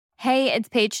Hey, it's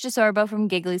Paige DeSorbo from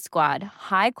Giggly Squad.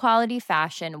 High quality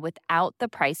fashion without the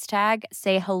price tag.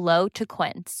 Say hello to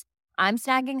Quince. I'm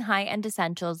snagging high-end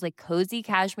essentials like cozy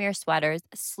cashmere sweaters,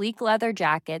 sleek leather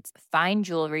jackets, fine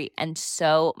jewelry, and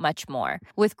so much more.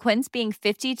 With Quince being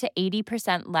 50 to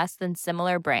 80% less than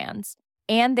similar brands.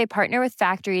 And they partner with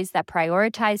factories that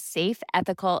prioritize safe,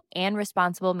 ethical, and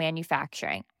responsible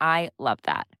manufacturing. I love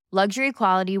that. Luxury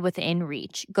quality within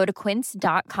reach. Go to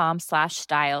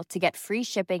quince.com/style to get free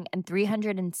shipping and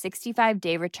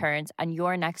 365-day returns on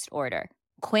your next order.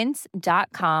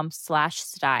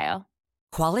 Quince.com/style.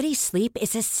 Quality sleep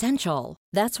is essential.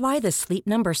 That's why the Sleep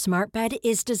Number Smart Bed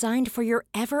is designed for your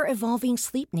ever-evolving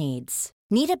sleep needs.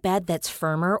 Need a bed that's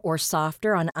firmer or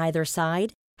softer on either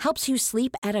side? Helps you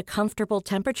sleep at a comfortable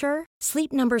temperature?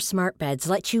 Sleep Number Smart Beds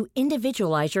let you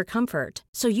individualize your comfort,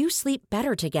 so you sleep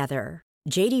better together.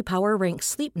 J.D. Power ranks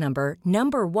Sleep Number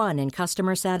number 1 in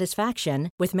customer satisfaction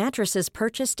with mattresses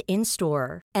purchased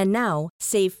in-store. And now,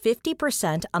 save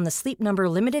 50% on the Sleep Number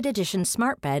Limited Edition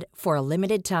Smart Bed for a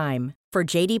limited time. For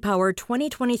J.D. Power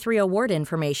 2023 award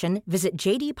information, visit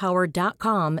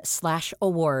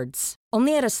jdpower.com/awards.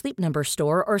 Only at a Sleep Number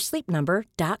store or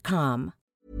sleepnumber.com.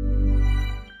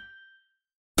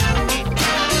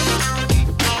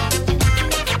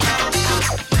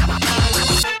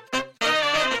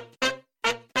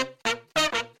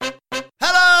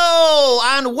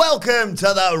 And welcome to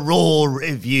the Raw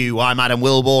Review. I'm Adam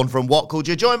Wilborn from What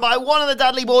Culture, joined by one of the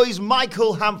Dudley boys,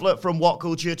 Michael Hamflett from What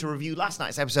Culture, to review last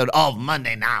night's episode of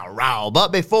Monday Night Raw.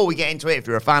 But before we get into it, if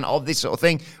you're a fan of this sort of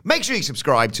thing, make sure you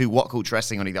subscribe to What Culture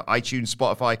Wrestling on either iTunes,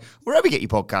 Spotify, wherever you get your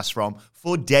podcasts from,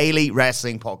 for daily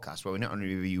wrestling podcasts, where we not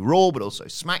only review Raw, but also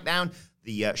SmackDown,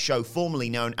 the show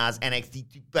formerly known as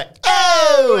NXT, but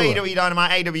AEW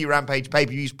Dynamite, AEW Rampage,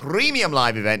 pay-per-views, premium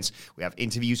live events. We have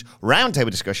interviews, roundtable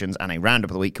discussions, and a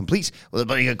roundup of the week, complete with a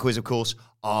bloody good quiz, of course,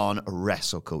 on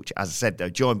Wrestle Culture. As I said,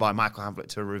 though, joined by Michael Hamflett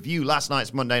to review last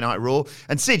night's Monday Night Raw.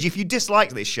 And Sid, if you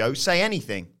dislike this show, say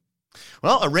anything.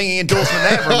 Well, a ringing endorsement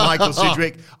there from Michael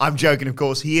Sidgwick. I'm joking, of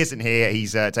course. He isn't here.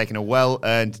 He's taking a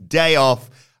well-earned day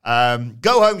off.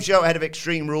 Go-home show ahead of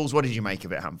Extreme Rules. What did you make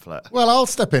of it, Hamflett? Well, I'll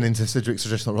step into Sidgwick's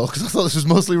traditional role because I thought this was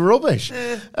mostly rubbish.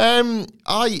 Look,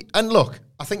 I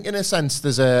think in a sense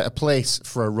there's a place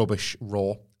for a rubbish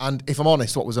Raw. And if I'm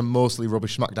honest, what was a mostly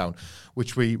rubbish SmackDown,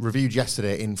 which we reviewed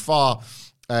yesterday in far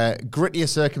grittier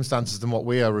circumstances than what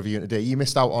we are reviewing today. You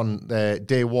missed out on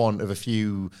day one of a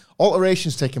few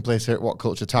alterations taking place here at What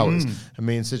Culture Towers. And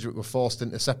me and Sidgwick were forced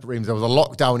into separate rooms. There was a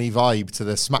lockdown-y vibe to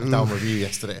the SmackDown review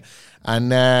yesterday.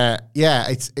 And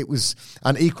it was,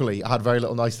 and equally, I had very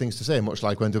little nice things to say, much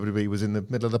like when WWE was in the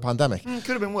middle of the pandemic. Could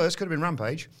have been worse, could have been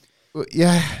Rampage.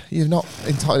 Yeah, you're not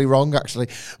entirely wrong, actually.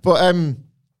 But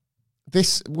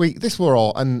this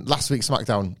Raw and last week's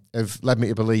SmackDown have led me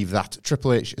to believe that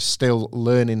Triple H is still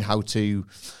learning how to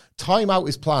time out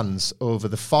his plans over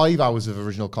the 5 hours of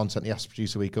original content he has to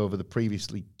produce a week over the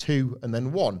previously 2 and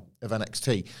then 1 of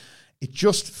NXT. It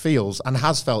just feels, and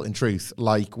has felt in truth,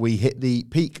 like we hit the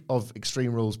peak of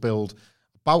Extreme Rules build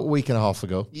about a week and a half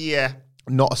ago. Yeah.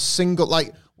 Not a single,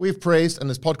 we've praised, and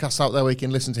there's podcasts out there where you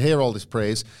can listen to hear all this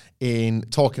praise in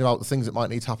talking about the things that might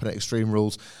need to happen at Extreme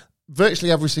Rules.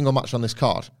 Virtually every single match on this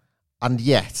card. And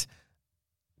yet,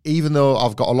 even though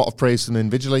I've got a lot of praise for them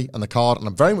individually and the card, and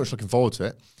I'm very much looking forward to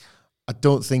it, I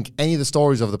don't think any of the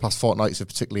stories over the past fortnights have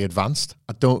particularly advanced.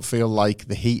 I don't feel like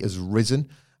the heat has risen,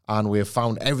 and we have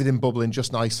found everything bubbling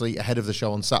just nicely ahead of the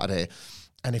show on Saturday.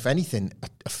 And if anything,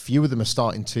 a few of them are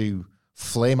starting to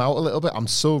flame out a little bit. I'm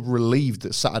so relieved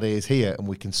that Saturday is here and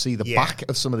we can see the back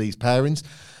of some of these pairings.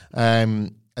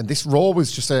 And this Raw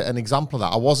was just an example of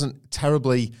that. I wasn't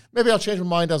terribly, maybe I'll change my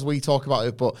mind as we talk about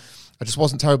it, but I just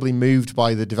wasn't terribly moved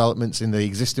by the developments in the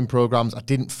existing programs. I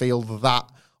didn't feel that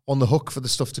on the hook for the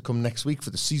stuff to come next week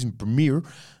for the season premiere.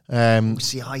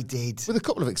 See, I did. With a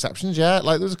couple of exceptions, yeah.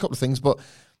 There was a couple of things, but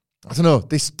I don't know.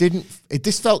 This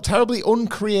felt terribly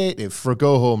uncreative for a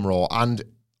go-home Raw, and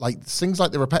things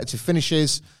like the repetitive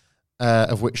finishes,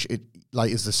 of which it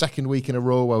is the second week in a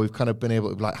row where we've kind of been able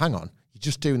to be like, hang on, you're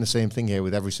just doing the same thing here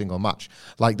with every single match.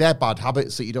 They're bad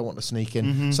habits that you don't want to sneak in.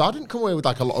 Mm-hmm. So I didn't come away with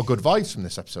a lot of good vibes from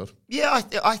this episode. Yeah,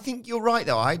 I think you're right,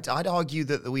 though. I'd argue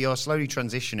that we are slowly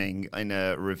transitioning in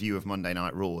a review of Monday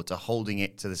Night Raw to holding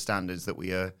it to the standards that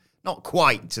we are. Not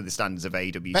quite to the standards of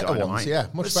AEW better Dynamite. Ones, yeah.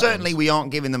 But certainly we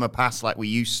aren't giving them a pass like we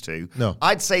used to. No.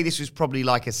 I'd say this was probably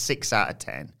like a 6 out of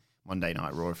 10 Monday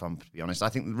Night Raw, if I'm to be honest. I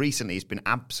think recently it's been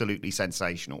absolutely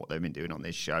sensational what they've been doing on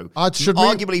this show.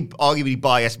 Arguably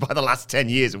biased by the last 10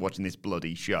 years of watching this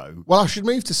bloody show. Well, I should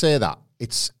move to say that.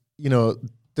 It's,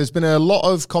 there's been a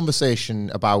lot of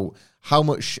conversation about how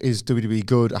much is WWE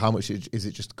good? How much is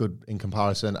it just good in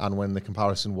comparison? And when the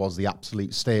comparison was the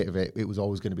absolute state of it, it was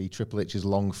always going to be Triple H's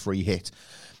long free hit.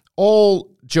 All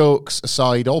jokes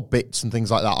aside, all bits and things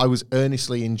like that, I was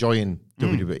earnestly enjoying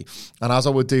WWE. And as I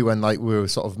would do when like we were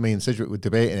sort of, me and Sidgwick were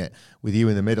debating it with you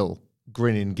in the middle,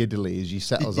 grinning giddily as you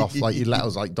set us off, like you let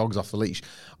us like dogs off the leash.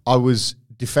 I was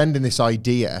defending this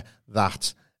idea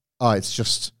that it's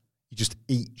just, you just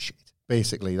eat shit,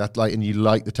 basically. That like, and you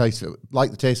like the taste of it,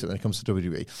 when it comes to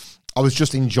WWE. I was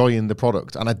just enjoying the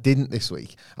product, and I didn't this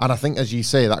week. And I think, as you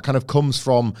say, that kind of comes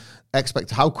from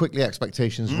how quickly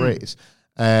expectations raise.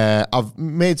 I've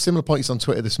made similar points on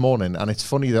Twitter this morning, and it's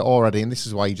funny that already, and this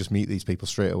is why you just meet these people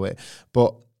straight away,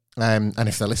 but and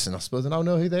if they're listening, I suppose they now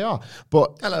know who they are.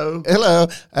 But hello.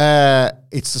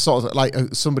 It's the sort of like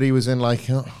somebody was in like,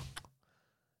 oh,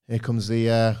 here comes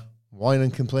the whine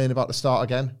and complain about the start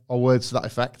again, or words to that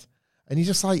effect, and you're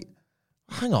just like,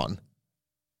 hang on,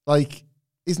 like,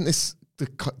 isn't this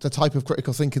the type of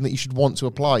critical thinking that you should want to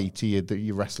apply to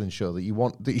your wrestling show, that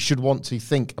you should want to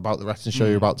think about the wrestling show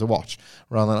you're about to watch,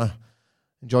 rather than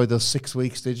enjoyed those 6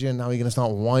 weeks, did you? And now you're going to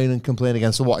start whining and complaining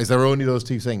again. So what? Is there only those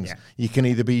two things? Yeah. You can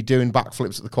either be doing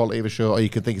backflips at the quality of a show, or you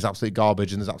can think it's absolute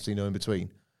garbage and there's absolutely no in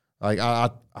between. Like, I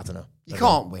don't know. You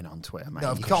can't win on Twitter, man.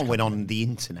 No, you can't win on the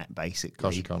internet, basically. Of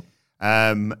course you can't.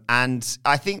 And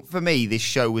I think for me, this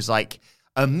show was like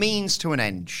a means to an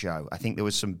end show. I think there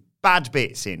was some bad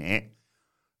bits in it.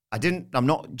 I'm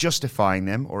not justifying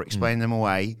them or explaining them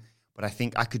away, but I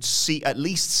think I could at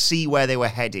least see where they were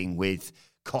heading with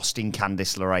costing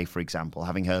Candice LeRae, for example,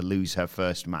 having her lose her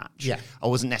first match. Yeah. I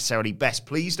wasn't necessarily best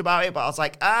pleased about it, but I was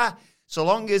like, so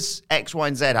long as X, Y,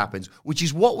 and Z happens, which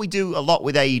is what we do a lot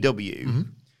with AEW,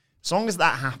 as long as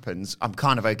that happens, I'm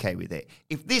kind of okay with it.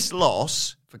 If this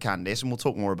loss for Candice, and we'll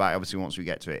talk more about it obviously once we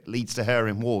get to it, leads to her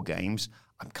in War Games,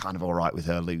 I'm kind of all right with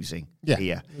her losing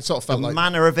here. It sort of felt the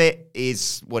manner of it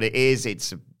is what it is.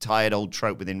 It's a tired old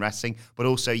trope within wrestling. But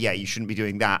also, you shouldn't be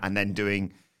doing that and then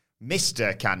doing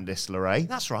Mr. Candice LeRae.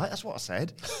 That's right. That's what I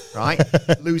said. Right?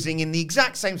 Losing in the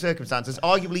exact same circumstances,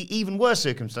 arguably even worse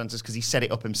circumstances, because he set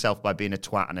it up himself by being a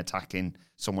twat and attacking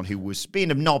someone who was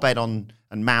being a knobhead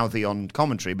and mouthy on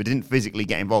commentary, but didn't physically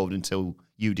get involved until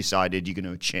you decided you're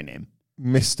going to chin him.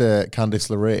 Mr.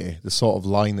 Candice LeRae, the sort of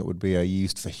line that would be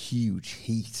used for huge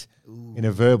heat in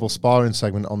a verbal sparring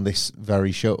segment on this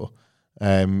very show,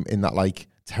 in that like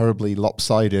terribly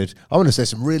lopsided, I'm going to say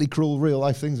some really cruel real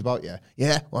life things about you.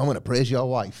 Yeah, well, I'm going to praise your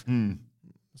wife.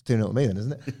 It's doing it with me then,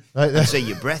 isn't it? Right, say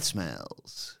your breath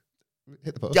smells.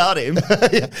 Hit the post. Got him.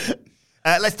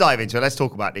 Let's dive into it. Let's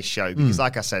talk about this show, because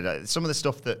like I said, some of the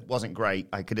stuff that wasn't great,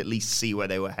 I could at least see where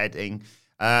they were heading.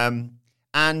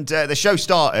 And the show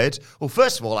started, well,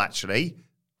 first of all, actually,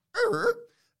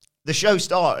 the show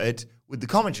started with the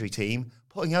commentary team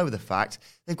putting over the fact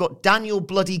they've got Daniel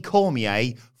Bloody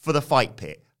Cormier for the Fight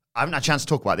Pit. I haven't had a chance to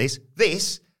talk about this.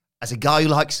 This, as a guy who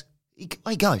likes,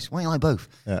 hey guys, why don't you like both?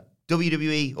 Yeah.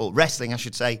 WWE, or wrestling, I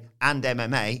should say, and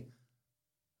MMA.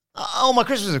 Oh, my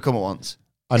Christmas have come at once.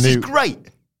 This is great.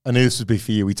 I knew this would be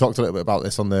for you. We talked a little bit about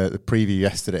this on the preview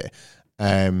yesterday.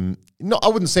 I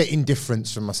wouldn't say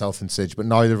indifference from myself and Sidge, but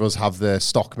neither of us have the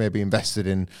stock maybe invested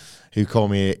in who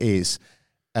Cormier is.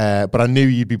 But I knew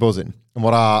you'd be buzzing. And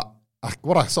what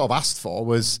I sort of asked for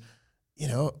was,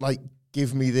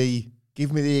 give me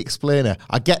the explainer.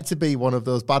 I get to be one of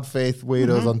those bad faith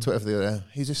weirdos on Twitter for the other.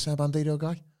 Who's this Bandido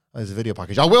guy? Oh, there's a video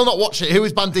package. I will not watch it. Who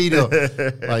is Bandido?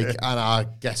 And I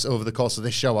guess over the course of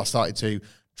this show, I started to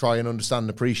try and understand and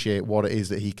appreciate what it is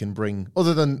that he can bring.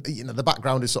 Other than, the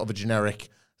background is sort of a generic,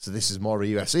 so this is more a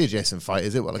UFC adjacent fight,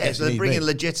 is it? Well, I guess so they're bringing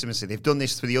legitimacy. They've done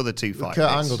this for the other two fights.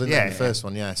 Kurt Angle didn't in the first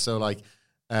one, yeah. So, it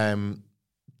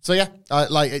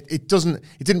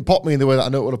didn't pop me in the way that I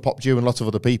know it would have popped you and lots of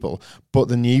other people, but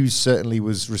the news certainly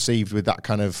was received with that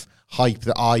kind of hype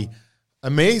that I,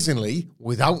 amazingly,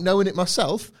 without knowing it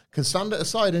myself, can stand it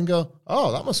aside and go,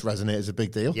 oh, that must resonate as a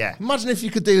big deal. Yeah. Imagine if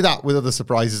you could do that with other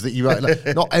surprises that you write.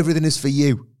 Not everything is for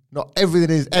you. Not everything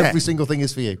is, every single thing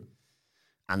is for you.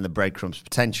 And the breadcrumbs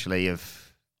potentially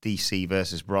of DC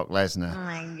versus Brock Lesnar. Oh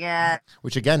my God.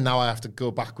 Which again, now I have to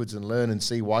go backwards and learn and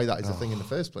see why that is a thing in the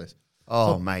first place.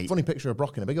 Oh, mate. Funny picture of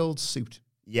Brock in a big old suit.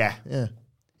 Yeah. Yeah.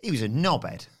 He was a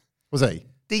knobhead. Was he?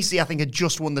 DC, I think, had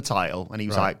just won the title, and he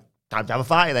was like, time to have a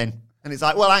fight then. And it's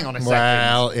like, well, hang on a second.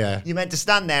 Well, yeah. You're meant to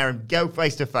stand there and go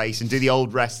face to face and do the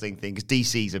old wrestling thing, because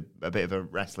DC's a bit of a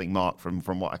wrestling mark from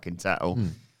what I can tell.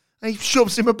 And he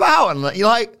shoves him about, and you're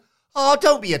like, oh,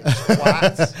 don't be a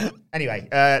twat. Anyway,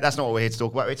 that's not what we're here to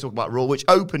talk about. We're here to talk about Raw, which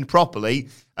opened properly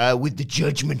with the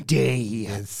Judgment Day.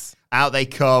 Yes. Out they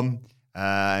come.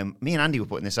 Me and Andy were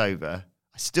putting this over.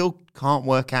 I still can't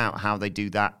work out how they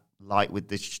do that light with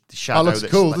the shadow. That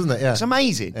looks cool, doesn't it? Yeah. It's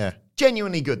amazing. Yeah.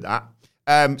 Genuinely good, that.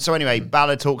 So anyway,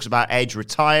 Balor talks about Edge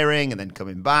retiring and then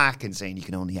coming back and saying you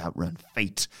can only outrun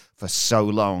fate for so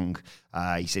long.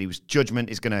 He said Judgment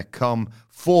is going to come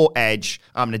for Edge.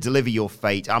 I'm going to deliver your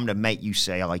fate. I'm going to make you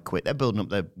say I quit. They're building up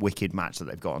the wicked match that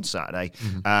they've got on Saturday.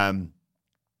 Mm-hmm.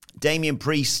 Damian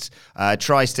Priest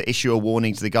tries to issue a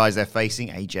warning to the guys they're facing,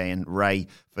 AJ and Ray,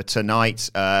 for tonight.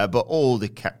 But all the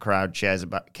crowd cares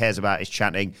about is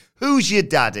chanting, "Who's your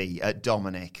daddy?" at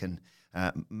Dominic. And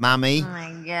Mammy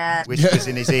whispers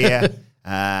in his ear.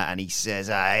 And he says,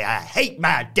 I hate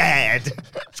my dad.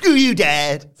 Screw you,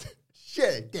 Dad.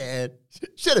 Shut up, Dad.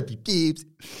 Shut up, you keeps.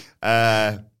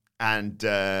 And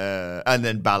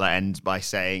then Balor ends by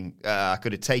saying, I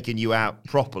could have taken you out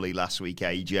properly last week,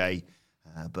 AJ.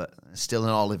 But still an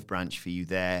olive branch for you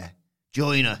there.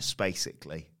 Join us,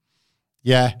 basically.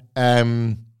 Yeah.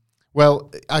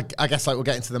 Well, I guess like we'll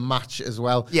get into the match as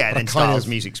well. Yeah, and then Styles'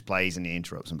 music plays and he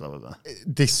interrupts and blah, blah, blah.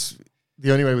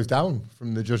 The only way was down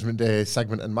from the Judgment Day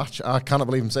segment and match. I cannot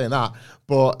believe I'm saying that.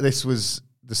 But this was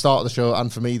the start of the show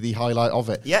and for me, the highlight of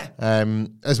it. Yeah.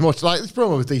 As much like this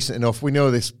promo was decent enough. We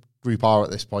know this group are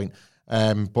at this point.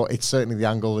 But it's certainly the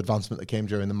angle advancement that came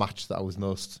during the match that I was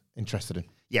most interested in.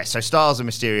 Yeah, so Styles and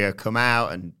Mysterio come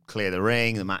out and clear the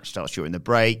ring. The match starts during the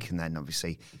break. And then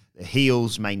obviously the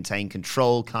heels maintain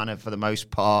control kind of for the most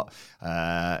part.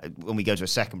 When we go to a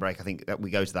second break, I think that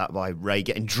we go to that by Ray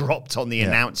getting dropped on the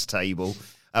announce table.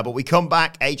 But we come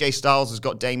back. AJ Styles has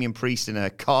got Damian Priest in a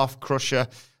calf crusher.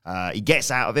 He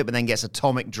gets out of it, but then gets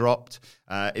atomic dropped.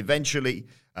 Eventually,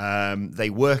 they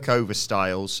work over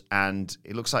Styles, and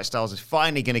it looks like Styles is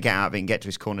finally going to get out of it and get to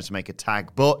his corner to make a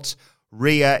tag. But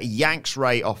Rhea yanks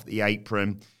Ray off the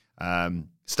apron.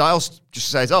 Styles just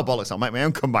says, oh, bollocks, I'll make my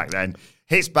own comeback then.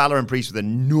 Hits Balor and Priest with a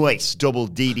nice double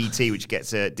DDT, which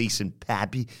gets a decent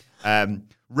pab.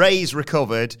 Ray's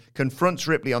recovered, confronts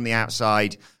Ripley on the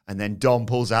outside, and then Dom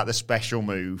pulls out the special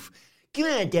move. Come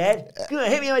on, Dad. Come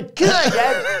on, hit me. Come on,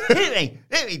 Dad.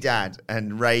 Hit me, Dad.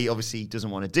 And Ray obviously doesn't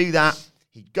want to do that.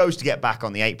 He goes to get back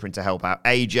on the apron to help out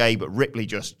AJ, but Ripley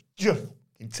just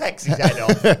takes his head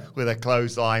off with a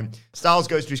clothesline. Styles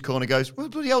goes to his corner, goes, what the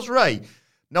bloody hell's Ray?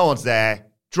 No one's there.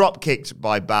 Drop kicked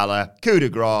by Balor. Coup de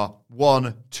grace.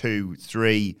 1, 2,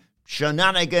 3.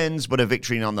 Shenanigans, but a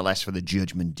victory nonetheless for the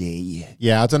Judgment Day.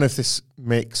 Yeah, I don't know if this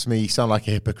makes me sound like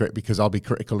a hypocrite because I'll be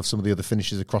critical of some of the other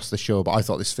finishes across the show, but I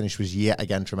thought this finish was yet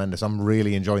again tremendous. I'm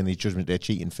really enjoying these Judgment Day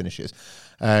cheating finishes.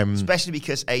 Especially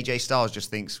because AJ Styles just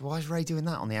thinks, why is Ray doing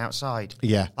that on the outside?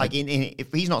 Yeah. Like,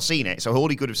 if he's not seen it, so all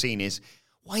he could have seen is,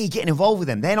 why are you getting involved with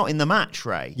them? They're not in the match,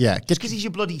 Ray. Yeah. Just because he's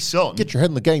your bloody son. Get your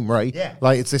head in the game, Ray. Yeah.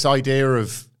 Like, it's this idea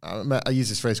of, I use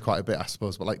this phrase quite a bit, I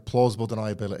suppose, but like plausible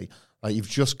deniability. Like, you've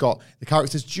just got, the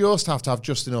characters just have to have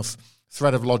just enough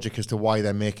thread of logic as to why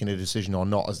they're making a decision or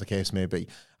not, as the case may be.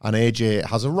 And AJ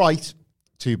has a right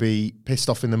to be pissed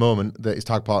off in the moment that his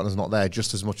tag partner's not there,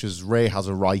 just as much as Ray has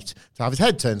a right to have his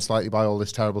head turned slightly by all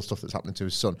this terrible stuff that's happening to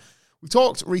his son. We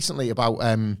talked recently about,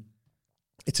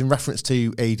 it's in reference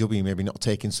to AEW maybe not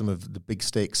taking some of the big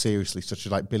stakes seriously, such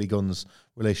as like Billy Gunn's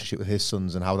relationship with his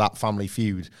sons and how that family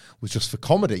feud was just for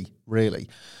comedy, really.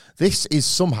 This is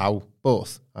somehow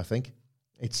both, I think.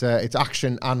 It's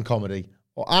action and comedy.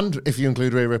 And if you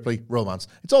include Rhea Ripley, romance.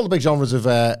 It's all the big genres of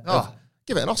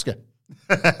give it an Oscar.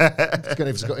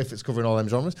 if it's covering all them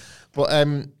genres. But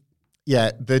yeah,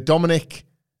 the Dominic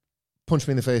punch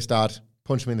me in the face, Dad.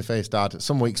 Punch me in the face, Dad.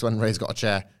 Some weeks when Ray's got a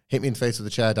chair, hit me in the face with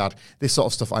a chair, Dad. This sort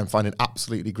of stuff I'm finding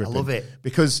absolutely gripping. I love it.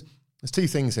 Because there's two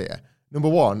things here. Number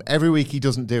one, every week he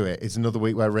doesn't do it is another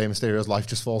week where Rey Mysterio's life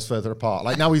just falls further apart.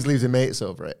 Like, now he's losing mates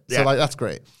over it. Yeah. So, like, that's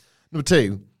great. Number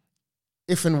two,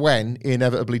 if and when he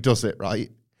inevitably does it, right?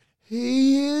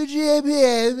 Yeah.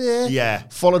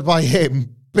 Followed by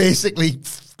him basically,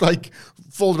 like,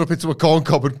 folded up into a corn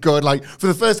cob and going, like, for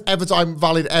the first ever time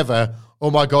valid ever, oh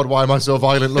my God, why am I so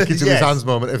violent? Look into his hands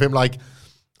moment of him, like,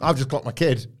 I've just clocked my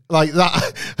kid. Like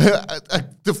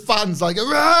that. The fans, like,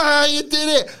 ah, you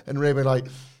did it. And Ray like,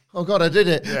 oh God, I did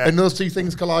it. Yeah. And those two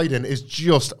things colliding is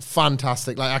just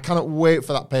fantastic. Like, I cannot wait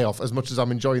for that payoff as much as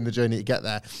I'm enjoying the journey to get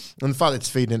there. And the fact that it's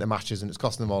feeding into matches and it's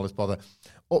costing them all this bother.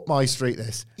 Up my street,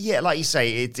 this. Yeah, like you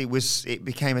say, it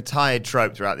became a tired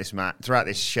trope throughout this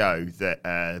show that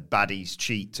baddies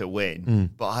cheat to win.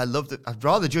 But I love that. I'd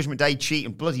rather Judgment Day cheat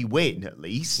and bloody win at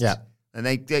least. Yeah.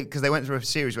 And because they went through a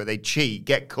series where they cheat,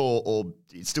 get caught, or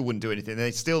it still wouldn't do anything, and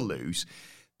they still lose.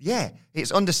 Yeah,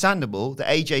 it's understandable that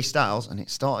AJ Styles, and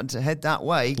it's starting to head that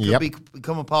way, could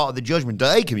become a part of the Judgment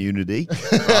Day community,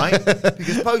 right?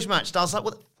 Because post-match, Styles like,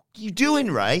 what the fuck are you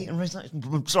doing, Ray? And Ray's like,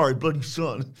 I'm sorry, bloody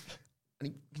son.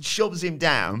 And he shoves him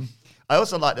down. I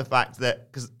also like the fact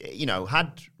that, because,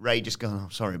 had Ray just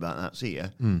gone, sorry about that, see ya.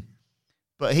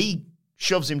 But he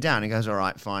shoves him down and goes, all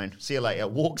right, fine, see you later.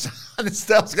 Walks out and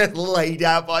Styles gets laid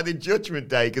out by the Judgment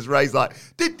Day because Ray's like,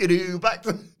 do-do-do, back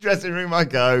to the dressing room I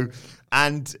go.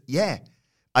 And yeah,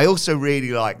 I also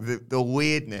really like the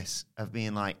weirdness of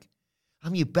being like,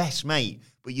 I'm your best mate,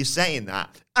 but you're saying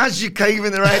that as you're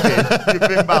caving their head in, you're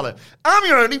Finn Balor. I'm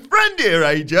your only friend here,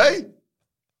 AJ.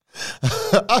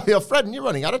 I'm your friend and you're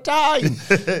running out of time.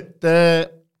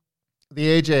 The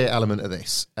AJ element of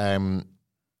this,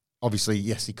 obviously,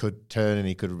 yes, he could turn and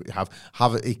he could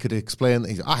he could explain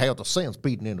that I had the sense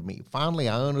beating into me. Finally,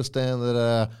 I understand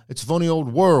that it's a funny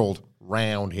old world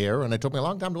round here, and it took me a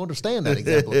long time to understand that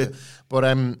example.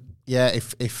 But yeah,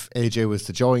 if AJ was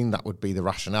to join, that would be the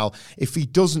rationale. If he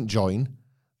doesn't join,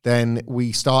 then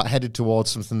we start headed towards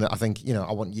something that I think,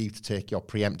 I want you to take your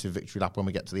preemptive victory lap when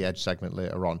we get to the Edge segment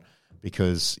later on,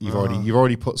 because you've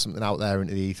already put something out there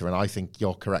into the ether, and I think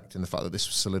you're correct in the fact that this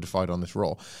was solidified on this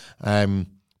Raw.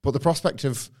 But the prospect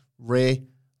of Ray,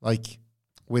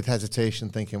 with hesitation,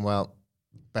 thinking, well,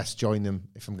 best join them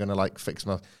if I'm going to, fix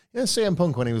my... CM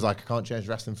Punk, when he was like, I can't change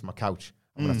wrestling from my couch.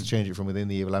 I'm going to have to change it from within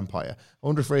the Evil Empire. I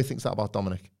wonder if Ray thinks that about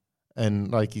Dominic.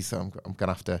 And he said, I'm going to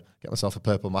have to get myself a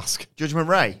purple mask. Judgment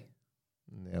Ray?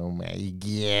 Oh, my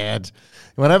God.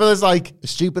 Whenever there's, a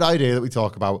stupid idea that we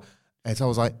talk about, it's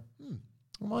always like,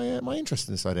 am I interested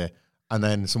in this idea? And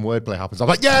then some wordplay happens. I'm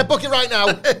like, yeah, book it right now.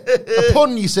 A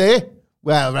pun, you say?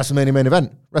 Well, WrestleMania main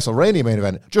event, WrestleRania main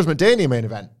event, Judgment Day main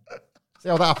event. See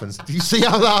how that happens? Do you see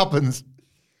how that happens?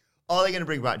 Are they going to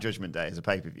bring back Judgment Day as a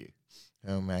pay-per-view?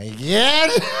 Oh my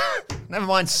God! Never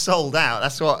mind, sold out.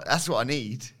 That's what I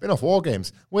need. Been off War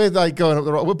Games. We're going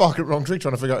up we're barking up the wrong tree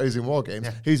trying to figure out who's in War Games.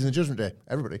 Yeah. Who's in the Judgment Day?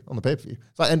 Everybody on the pay-per-view.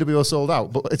 It's like NWO sold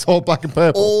out, but it's all black and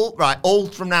purple. All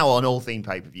from now on, all themed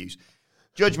pay-per-views.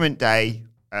 Judgment Day,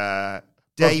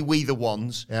 We the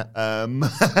Ones. Yeah.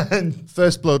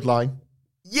 First Bloodline.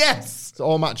 Yes. So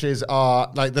all matches are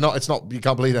they're not. It's not you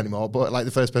can't bleed anymore. But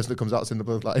the first person that comes out is in the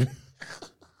Bloodline.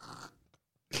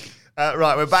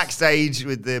 Right, we're backstage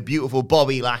with the beautiful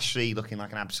Bobby Lashley looking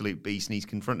like an absolute beast, and he's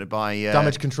confronted by...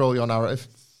 Damage control your narrative.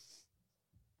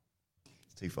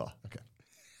 It's too far. Okay.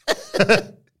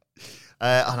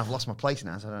 And I've lost my place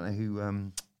now, so I don't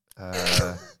know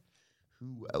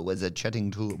who was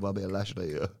chatting to Bobby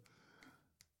Lashley.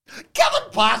 Kevin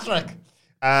Patrick!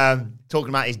 Talking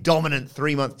about his dominant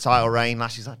 3-month title reign.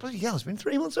 Lashley's like, bloody hell, it's been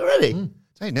 3 months already.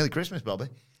 It's nearly Christmas, Bobby.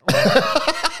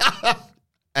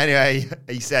 Anyway,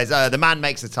 he says, the man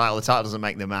makes the title doesn't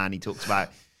make the man. He talks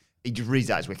about, he just reads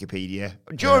out his Wikipedia.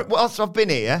 Whilst I've been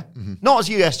here, not as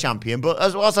US champion, but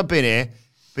whilst I've been here,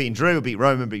 beating Drew, beat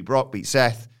Roman, beat Brock, beat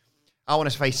Seth, I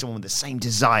want to face someone with the same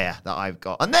desire that I've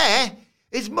got. And there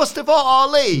is Mustafa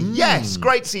Ali. Yes,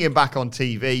 great to see him back on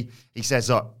TV. He says,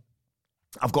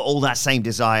 I've got all that same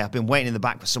desire. I've been waiting in the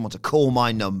back for someone to call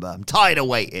my number. I'm tired of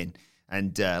waiting.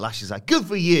 And Lashley's like, good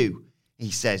for you.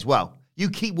 He says, well, you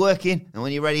keep working, and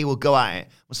when you're ready, we'll go at it.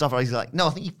 Mustafa Ali's like, no, I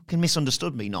think you can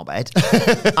misunderstood me, knobhead.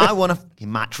 I want a fucking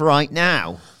match right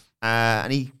now.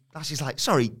 And Lashley's like,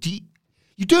 sorry,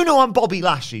 you do know I'm Bobby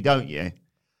Lashley, don't you?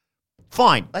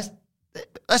 Fine, let's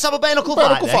have a bare-knuckle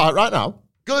fight right now.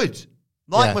 Good.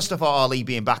 Mustafa Ali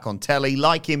being back on telly,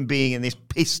 like him being in this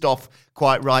pissed off,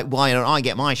 quite right, why don't I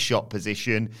get my shot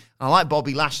position? I like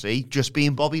Bobby Lashley just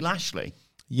being Bobby Lashley.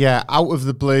 Yeah, out of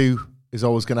the blue is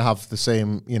always going to have the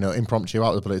same, impromptu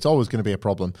out of the blue. It's always going to be a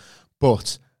problem.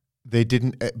 But they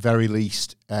didn't, at very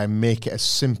least, make it as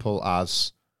simple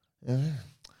as...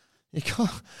 you can't...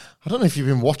 I don't know if you've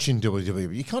been watching WWE,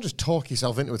 but you can't just talk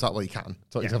yourself into a title. Well, you can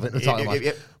talk yourself into a title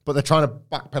match. But they're trying to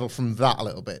backpedal from that a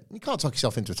little bit. You can't talk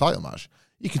yourself into a title match.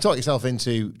 You can talk yourself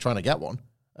into trying to get one.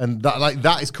 And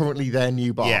that is currently their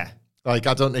new bar. Yeah. I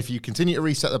don't know if you continue to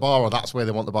reset the bar or that's where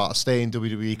they want the bar to stay in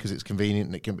WWE because it's convenient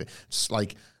and it can be just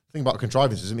the thing about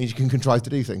contrivances, it means you can contrive to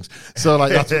do things. So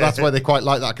that's why they quite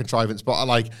like that contrivance. But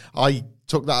I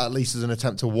took that at least as an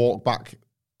attempt to walk back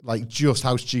just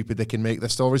how stupid they can make their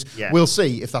stories. Yeah. We'll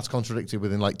see if that's contradicted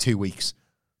within 2 weeks.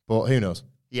 But who knows?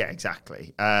 Yeah,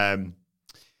 exactly. And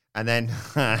then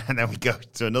we go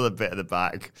to another bit of the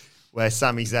back where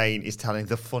Sami Zayn is telling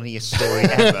the funniest story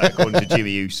ever according to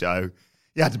Jimmy Uso.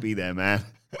 You had to be there, man.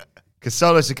 Because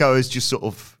Solo Sikoa is just sort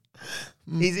of...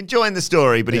 He's enjoying the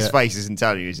story, but his face isn't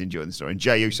telling you he's enjoying the story. And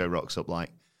Jey Uso rocks up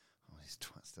this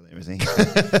twat's still here, isn't he?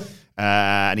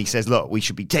 And he says, look, we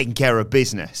should be taking care of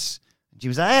business. And she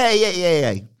was like,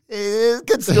 hey.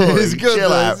 Good story. It's good,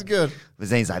 Chill out. It's good. But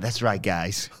Zayn's like, that's right,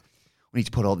 guys. we need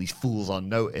to put all these fools on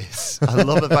notice. I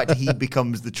love the fact that he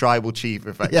becomes the tribal chief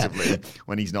effectively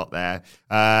when he's not there.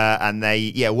 And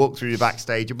they, walk through the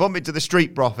backstage and bump into the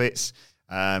Street Profits.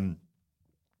 There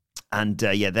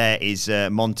is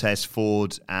Montez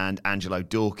Ford and Angelo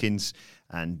Dawkins.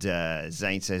 And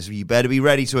Zayn says, you better be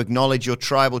ready to acknowledge your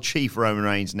tribal chief, Roman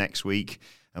Reigns, next week.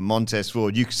 And Montez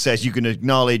Ford says you can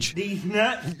acknowledge these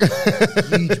nuts.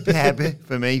 Huge baby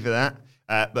for me for that.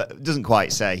 But it doesn't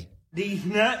quite say these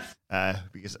nuts.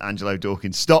 Because Angelo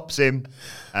Dawkins stops him.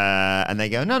 And they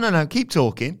go, no, keep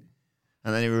talking.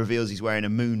 And then he reveals he's wearing a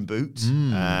moon boot.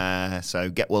 So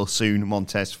get well soon,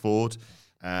 Montez Ford.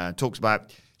 Talks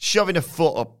about shoving a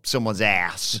foot up someone's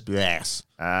ass. Yes.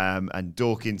 And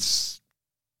Dawkins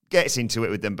gets into it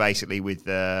with them, basically, with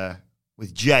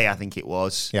Jay, I think it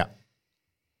was. Yeah.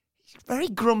 He's very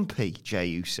grumpy, Jey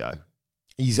Uso.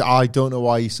 I don't know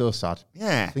why he's so sad.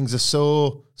 Yeah. Things are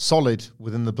so solid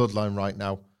within the bloodline right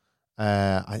now.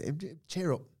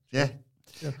 Cheer up. Yeah.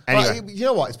 Anyway. You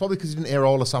know what? It's probably because you didn't hear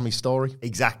all of Sammy's story.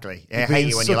 Exactly. I hate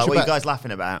you when you're like, what are you guys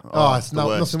laughing about? It's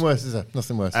nothing worse, is it?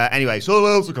 Nothing worse. Anyway,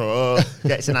 so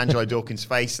gets in Angelo Dawkins'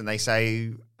 face and they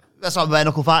say, that's like a bare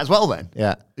knuckle fight as well then.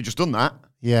 Yeah. They've just done that.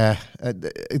 Yeah.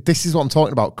 This is what I'm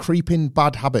talking about. Creeping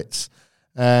bad habits.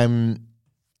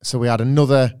 So we had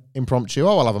another impromptu,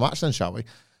 we'll have a match then, shall we?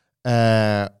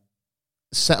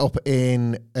 Set up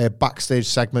in a backstage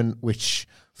segment, which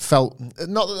felt,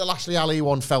 not that the Lashley Ali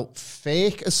one felt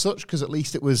fake as such, because at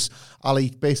least it was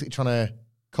Ali basically trying to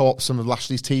co-op some of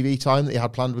Lashley's TV time that he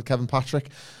had planned with Kevin Patrick.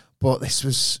 But this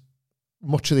was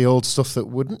much of the old stuff that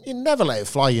you never let it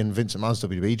fly in Vince McMahon's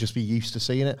WWE, just be used to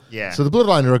seeing it. Yeah. So the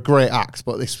Bloodline are a great act,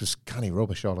 but this was kind of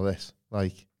rubbish, all of this.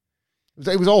 Like,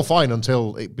 it was all fine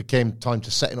until it became time to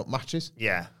setting up matches.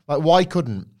 Yeah. Like, why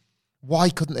couldn't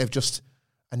they have just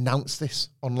announced this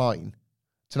online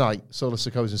tonight, Solo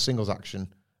Sikoa's in singles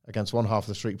action against one half of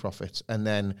the Street Profits, and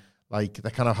then, like,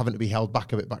 they're kind of having to be held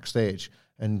back a bit backstage,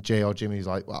 and Jay or Jimmy's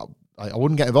like, well, I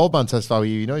wouldn't get involved, man, if I were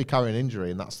you. You know, you're carrying an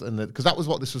injury, and because that was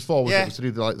what this was for, it was to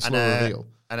do the slow reveal.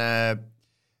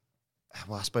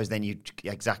 Well, I suppose then if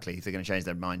they're going to change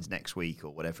their minds next week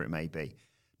or whatever it may be.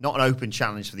 Not an open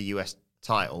challenge for the US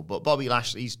title, but Bobby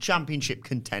Lashley's championship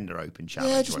contender open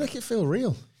challenge. Yeah, just make it feel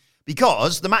real.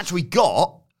 Because the match we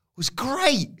got was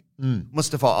great.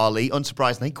 Mustafa Ali,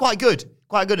 unsurprisingly, quite good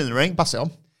in the ring. Pass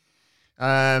it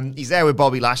on. He's there with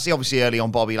Bobby Lashley. Obviously, early on,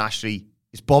 Bobby Lashley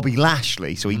is Bobby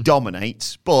Lashley, so he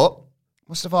dominates. But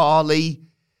Mustafa Ali,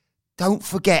 don't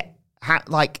forget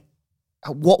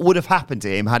what would have happened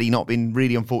to him had he not been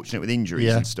really unfortunate with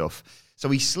injuries and stuff. So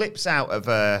he slips out of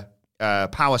a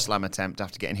power slam attempt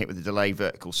after getting hit with a delayed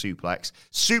vertical suplex.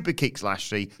 Super kicks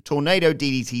Lashley. Tornado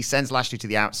DDT sends Lashley to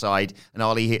the outside, and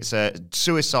Ali hits a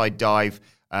suicide dive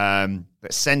that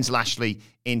sends Lashley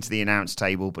into the announce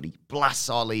table, but he blasts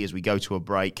Ali as we go to a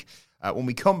break. When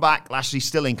we come back, Lashley's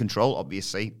still in control,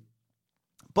 obviously.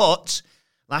 But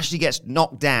Lashley gets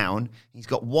knocked down. He's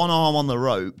got one arm on the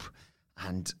rope,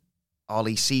 and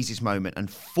Ali sees his moment and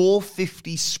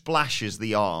 450 splashes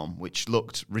the arm, which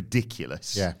looked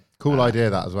ridiculous. Yeah, cool idea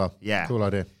that as well. Yeah. Cool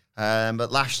idea.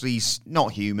 But Lashley's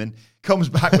not human. Comes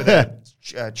back with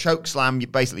a choke slam,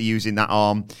 basically using that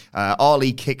arm.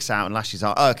 Ali kicks out, and Lashley's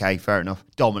like, okay, fair enough.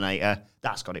 Dominator,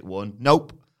 that's got it won.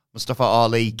 Nope. Mustafa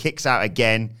Ali kicks out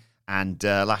again, and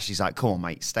Lashley's like, come on,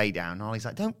 mate, stay down. And Ali's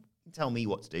like, don't tell me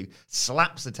what to do.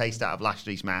 Slaps the taste out of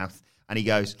Lashley's mouth, and he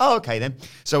goes, oh, okay then.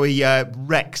 So he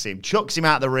wrecks him, chucks him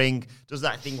out of the ring, does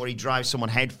that thing where he drives someone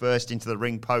headfirst into the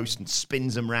ring post and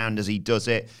spins them round as he does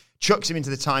it. Chucks him into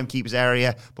the timekeeper's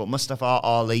area, but Mustafa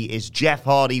Ali is Jeff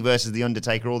Hardy versus The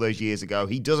Undertaker all those years ago.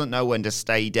 He doesn't know when to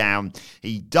stay down.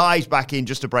 He dives back in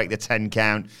just to break the 10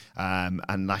 count,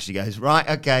 and Lashley goes, right,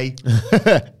 okay,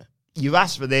 you've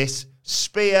asked for this.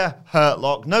 Spear, hurt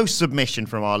lock, no submission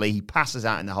from Ali. He passes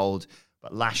out in the hold,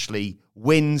 but Lashley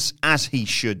wins, as he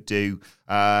should do.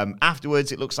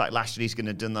 Afterwards, it looks like Lashley's going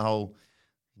to have done the whole,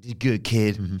 good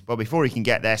kid. Mm-hmm. But before he can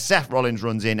get there, Seth Rollins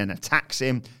runs in and attacks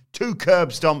him. 2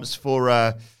 curb stomps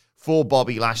for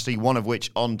Bobby Lashley, one of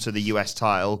which onto the US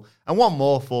title, and one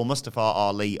more for Mustafa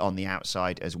Ali on the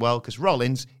outside as well, because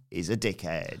Rollins is a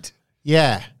dickhead.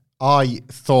 Yeah, I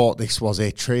thought this was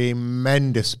a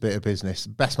tremendous bit of business.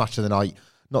 Best match of the night.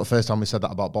 Not the first time we said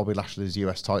that about Bobby Lashley's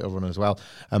US title run as well.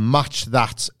 A match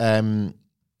that, and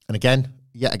again,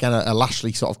 yet again, a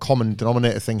Lashley sort of common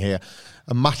denominator thing here.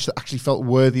 A match that actually felt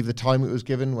worthy of the time it was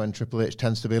given, when Triple H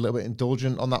tends to be a little bit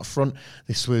indulgent on that front.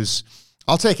 This was,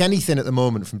 I'll take anything at the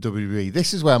moment from WWE.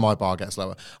 This is where my bar gets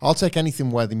lower. I'll take anything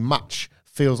where the match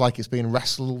feels like it's being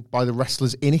wrestled by the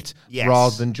wrestlers in it,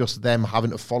 rather than just them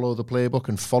having to follow the playbook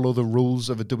and follow the rules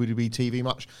of a WWE TV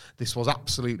match. This was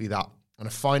absolutely that. And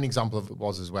a fine example of it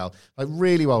was as well. Like,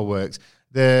 really well worked.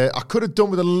 I could have done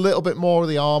with a little bit more of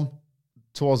the arm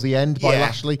towards the end by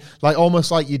Lashley. Like, almost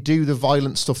like you do the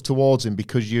violent stuff towards him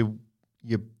because you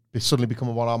suddenly become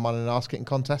a one-arm man in an arse-kicking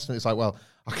contest. And it's like, well,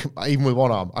 even with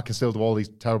one arm, I can still do all these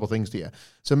terrible things to you.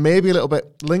 So maybe a little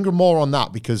bit, linger more on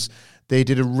that, because they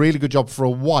did a really good job for a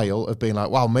while of being like,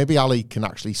 wow, maybe Ali can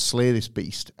actually slay this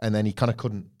beast. And then he kind of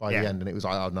couldn't by the end. And it was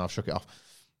like, oh, no, I've shook it off.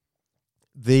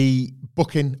 The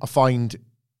booking I find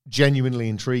genuinely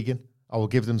intriguing. I will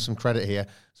give them some credit here.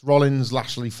 It's Rollins,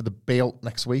 Lashley for the belt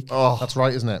next week. Oh, that's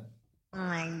right, isn't it? Oh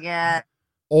my God.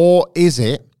 Or is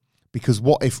it, because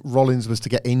what if Rollins was to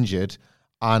get injured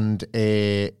and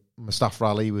Mustafa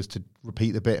Ali was to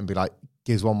repeat the bit and be like,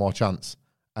 gives one more chance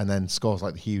and then scores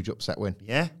like the huge upset win?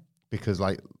 Yeah. Because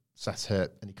like Seth's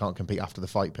hurt and he can't compete after the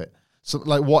fight pit. So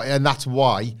like what, and that's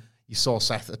why you saw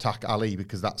Seth attack Ali,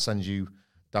 because that sends you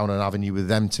down an avenue with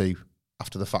them two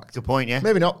after the fact. Good point, yeah.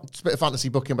 Maybe not. It's a bit of fantasy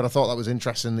booking, but I thought that was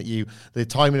interesting that the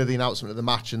timing of the announcement of the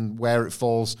match and where it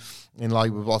falls in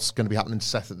line with what's going to be happening to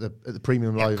Seth at the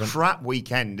Premium Live. Crap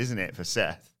weekend, isn't it, for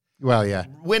Seth? Well, yeah.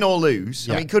 Win or lose.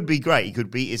 I mean, it could be great. He could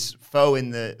beat his foe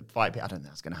in the fight pit. I don't think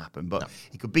that's going to happen, but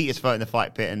he could beat his foe in the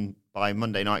fight pit and by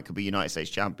Monday night could be United States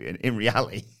champion. In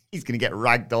reality, he's going to get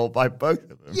ragdolled by both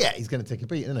of them. Yeah, he's going to take a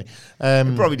beat, isn't he?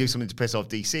 He'll probably do something to piss off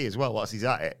DC as well whilst he's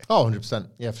at it. Oh, 100%.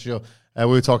 Yeah, for sure. We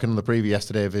were talking on the preview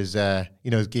yesterday of his,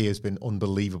 his gear has been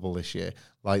unbelievable this year.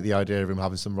 Like the idea of him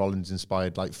having some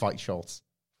Rollins-inspired like fight shorts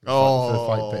for the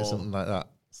fight pit, something like that,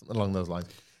 something along those lines.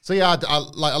 So yeah, I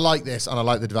like this, and I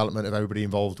like the development of everybody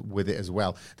involved with it as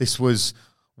well. This was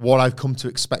what I've come to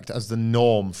expect as the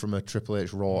norm from a Triple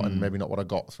H Raw, and maybe not what I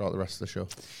got throughout the rest of the show.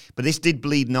 But this did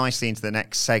bleed nicely into the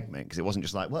next segment, because it wasn't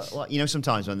just like, well,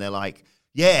 sometimes when they're like,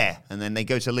 yeah, and then they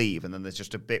go to leave, and then there's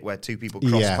just a bit where two people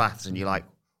cross paths, and you're like,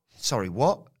 sorry,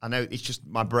 what? I know it's just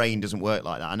my brain doesn't work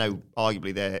like that. I know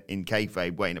arguably they're in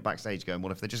kayfabe waiting at backstage going,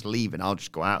 well, if they're just leaving, I'll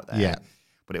just go out there. Yeah.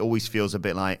 But it always feels a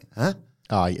bit like, huh?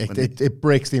 It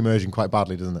breaks the immersion quite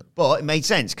badly, doesn't it? But it made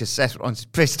sense because Seth was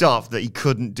pissed off that he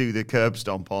couldn't do the curb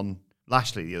stomp on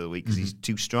Lashley the other week because he's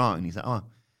too strong. And he's like, oh,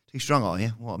 too strong, are you?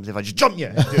 What happens if I just jump you?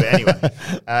 Do it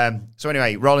anyway. So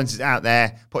anyway, Rollins is out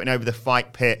there putting over the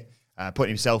fight pit, putting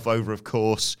himself over, of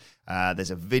course.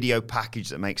 There's a video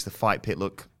package that makes the fight pit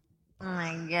look oh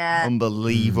my God,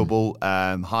 unbelievable.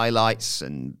 Highlights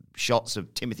and shots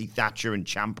of Timothy Thatcher and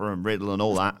Ciampa and Riddle and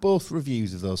all that. Both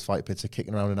reviews of those fight pits are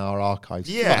kicking around in our archives.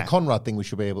 Yeah. Like a Conrad thing we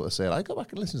should be able to say. Like, go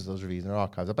back and listen to those reviews in our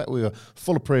archives. I bet we were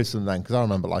full of praise to them then, because I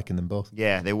remember liking them both.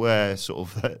 Yeah, they were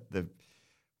sort of the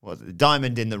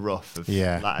diamond in the rough of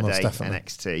latter day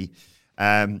NXT.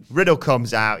 Riddle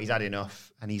comes out, he's had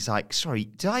enough, and he's like, sorry,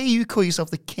 did I hear you call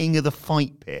yourself the king of the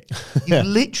fight pit? You've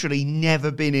literally never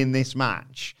been in this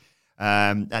match.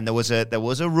 And there was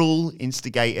a rule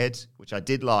instigated, which I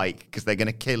did like, because they're going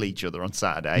to kill each other on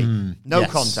Saturday. No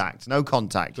contact. You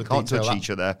can't touch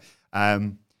each other.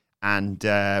 And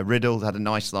Riddle had a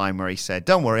nice line where he said,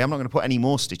 don't worry, I'm not going to put any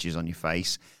more stitches on your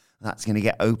face. That's going to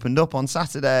get opened up on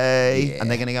Saturday. Yeah. And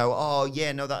they're going to go, oh,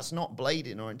 yeah, no, that's not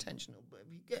blading or intentional. But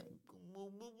if you get...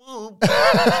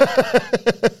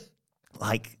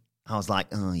 like, I was like,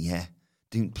 oh, yeah,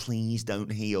 please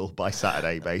don't heal by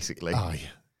Saturday, basically. Oh, yeah.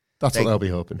 That's what they'll be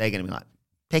hoping. They're going to be like,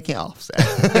 pick it off,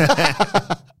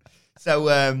 Seth.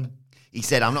 So he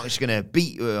said, I'm not just going to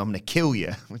beat you, I'm going to kill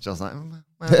you. Which I was like,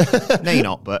 well, no, you're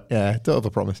not, but... Yeah, don't have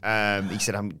a promise. He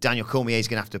said, Daniel Cormier's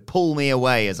going to have to pull me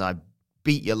away as I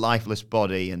beat your lifeless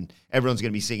body, and everyone's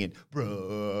going to be singing, bro,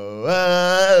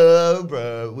 oh,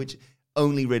 bro, which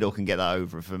only Riddle can get that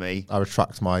over for me. I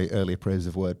retract my earlier praise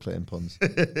of wordplay and puns.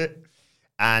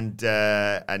 And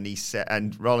he said,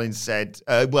 and Rollins said,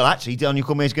 well, actually, Daniel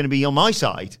Cormier is going to be on my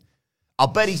side. I'll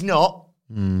bet he's not.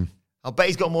 I'll bet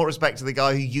he's got more respect to the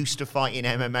guy who used to fight in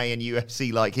MMA and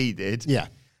UFC like he did. Yeah.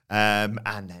 And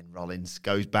then Rollins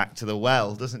goes back to the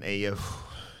well, doesn't he?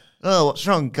 Oh, what's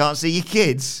wrong? Can't see your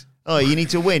kids. Oh, you need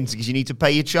to win because you need to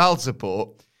pay your child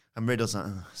support. And Riddle's like,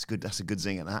 oh, that's good. That's a good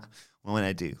zing at that. Well, when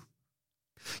I do,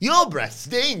 your breath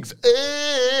stinks.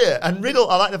 And Riddle,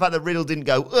 I like the fact that Riddle didn't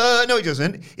go, no, he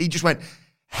doesn't. He just went,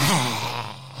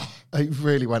 It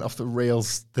really went off the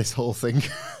rails, this whole thing.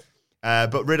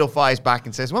 But Riddle fires back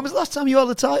and says, when was the last time you held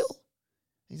the title?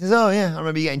 He says, oh, yeah, I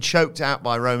remember you getting choked out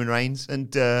by Roman Reigns.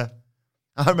 And I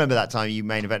remember that time you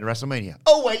main event in WrestleMania.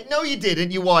 Oh, wait, no, you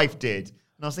didn't. Your wife did.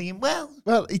 And I was thinking,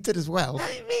 well, he did as well.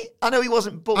 I know he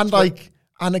wasn't booked.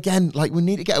 And again, we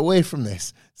need to get away from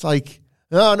this. It's like,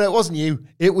 oh, no, it wasn't you.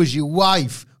 It was your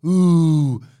wife.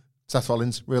 Ooh. Seth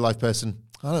Rollins, real life person.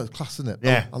 I know, it's class, isn't it?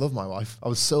 Yeah. I love my wife. I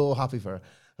was so happy for her.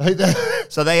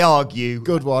 So they argue.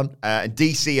 Good one.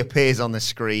 DC appears on the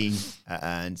screen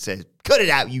and says, "Cut it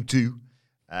out, you two."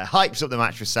 Hypes up the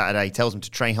match for Saturday, tells them to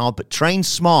train hard, but train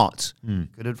smart.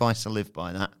 Good advice to live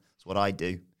by, that. That's what I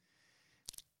do.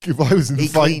 If I was in the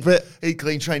fight bit. Eat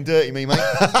clean, train dirty, me, mate.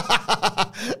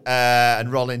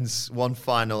 And Rollins, one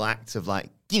final act of like,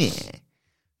 yeah,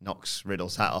 knocks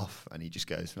Riddle's hat off, and he just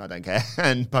goes, "I don't care,"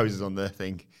 and poses on the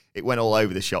thing. It went all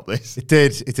over the shop, this. It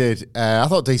did. I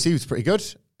thought DC was pretty good.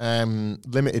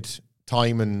 Limited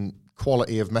time and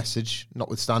quality of message,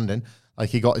 notwithstanding. Like,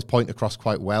 he got his point across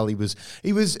quite well. He was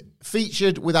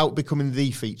featured without becoming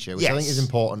the feature, which I think is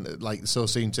important. Like, so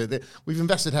soon we've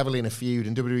invested heavily in a feud,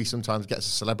 and WWE sometimes gets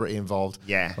a celebrity involved.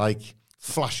 Yeah, like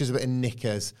flashes a bit of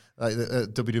knickers, like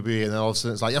WWE, and then all of a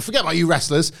sudden it's like, forget about you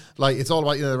wrestlers. Like, it's all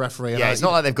about the referee. And it's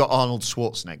not like they've got Arnold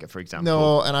Schwarzenegger, for example.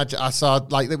 No, and I saw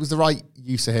like it was the right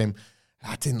use of him.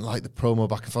 I didn't like the promo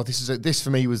back and forth. This for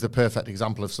me was the perfect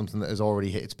example of something that has already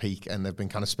hit its peak, and they've been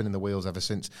kind of spinning the wheels ever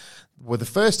since. Well, the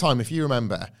first time, if you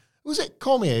remember, was it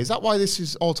Cormier? Is that why this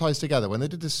is all ties together? When they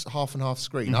did this half and half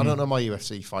screen, I don't know my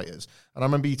UFC fighters, and I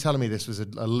remember you telling me this was a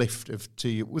lift of 2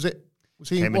 years. Was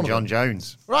he him and John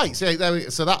Jones? Right. So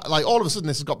that like all of a sudden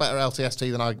this has got better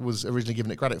LTST than I was originally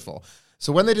giving it credit for.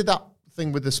 So when they did that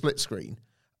thing with the split screen,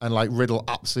 and like Riddle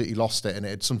absolutely lost it, and it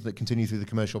had something that continued through the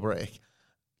commercial break,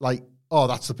 like, oh,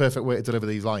 that's the perfect way to deliver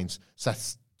these lines.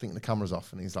 Seth's thinking the camera's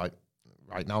off, and he's like,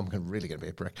 right now I'm really going to be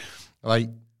a prick. Like,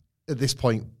 at this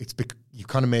point, you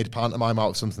kind of made pantomime out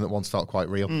of something that once felt quite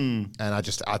real. And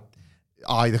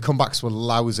the comebacks were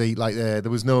lousy. Like, there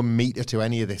was no meter to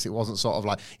any of this. It wasn't sort of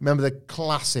like, remember the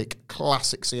classic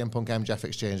CM Punk MJF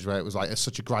exchange where it was like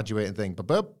such a graduating thing. Like,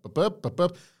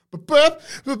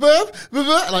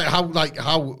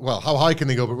 how high can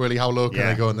they go, but really how low can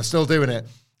they go? And they're still doing it.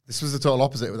 This was the total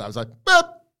opposite with that. I was like,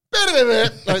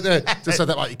 just said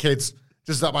that about your kids,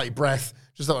 just that about your breath,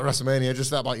 just that about WrestleMania,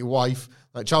 just that about your wife.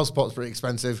 Like, child support's pretty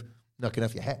expensive, knocking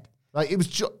off your head. Like, it was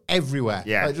just everywhere.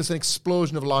 Yeah. Like, just an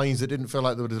explosion of lines that didn't feel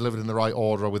like they were delivered in the right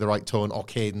order or with the right tone or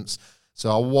cadence. So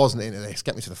I wasn't into this.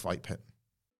 Get me to the fight pit.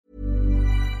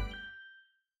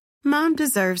 Mom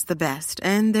deserves the best,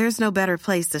 and there's no better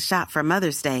place to shop for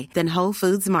Mother's Day than Whole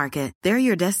Foods Market. They're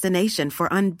your destination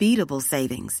for unbeatable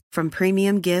savings, from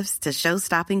premium gifts to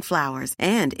show-stopping flowers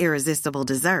and irresistible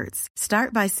desserts.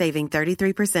 Start by saving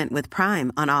 33% with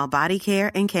Prime on all body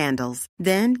care and candles.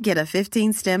 Then get a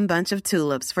 15-stem bunch of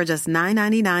tulips for just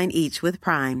 $9.99 each with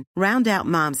Prime. Round out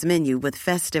Mom's menu with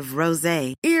festive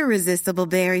rosé, irresistible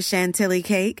berry chantilly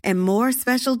cake, and more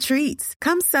special treats.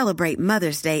 Come celebrate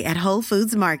Mother's Day at Whole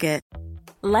Foods Market.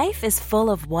 Life is full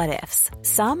of what-ifs.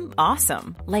 Some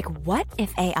awesome, like what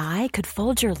if AI could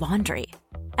fold your laundry?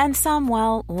 And some,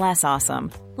 well, less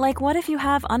awesome, like what if you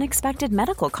have unexpected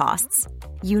medical costs?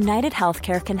 United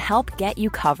Healthcare can help get you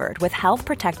covered with Health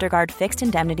Protector Guard fixed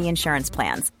indemnity insurance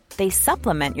plans. They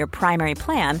supplement your primary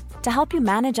plan to help you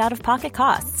manage out-of-pocket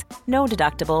costs. No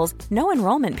deductibles, no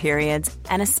enrollment periods,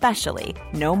 and especially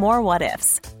no more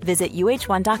what-ifs. Visit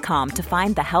uh1.com to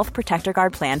find the Health Protector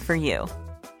Guard plan for you.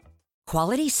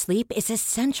 Quality sleep is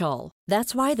essential.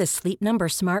 That's why the Sleep Number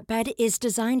Smart Bed is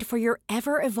designed for your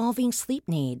ever-evolving sleep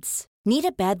needs. Need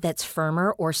a bed that's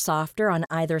firmer or softer on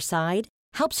either side?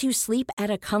 Helps you sleep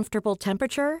at a comfortable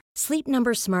temperature? Sleep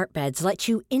Number Smart Beds let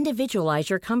you individualize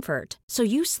your comfort, so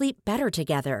you sleep better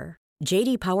together.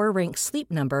 J.D. Power ranks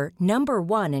Sleep Number number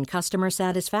 1 in customer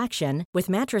satisfaction with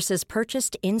mattresses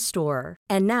purchased in-store.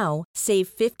 And now, save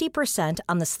 50%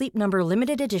 on the Sleep Number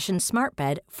Limited Edition Smart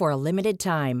Bed for a limited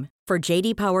time. For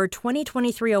J.D. Power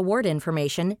 2023 award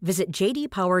information, visit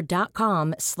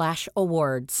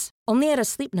jdpower.com/awards. Only at a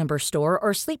Sleep Number store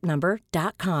or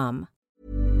sleepnumber.com.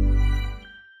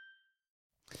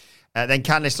 Then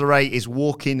Candice LeRae is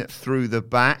walking through the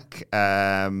back,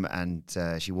 and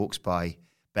she walks by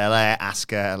Belair,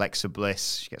 Asuka, Alexa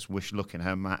Bliss. She gets wish luck in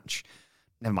her match.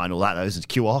 Never mind all that, though. There's a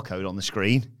QR code on the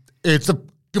screen. It's a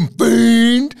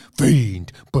fiend.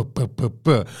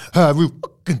 Have you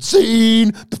fucking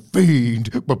seen the fiend?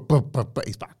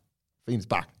 He's back. Fiend's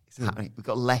back. It's happening. We've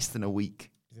got less than a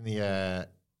week. He's in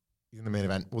the main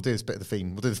event. We'll do this bit of the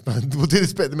fiend. We'll do this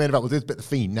bit of the main event. We'll do this bit of the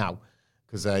fiend now,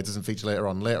 because it doesn't feature later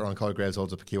on. Later on, Corey Graves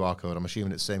holds up a QR code. I'm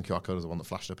assuming it's the same QR code as the one that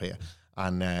flashed up here.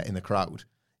 And in the crowd,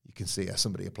 you can see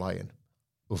somebody applying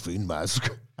a fiend mask.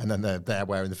 And then they're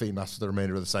wearing the fiend mask for the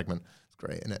remainder of the segment. It's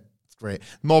great, isn't it? It's great.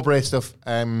 More Bray stuff.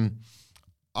 Today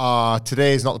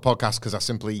is not the podcast because I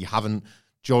simply haven't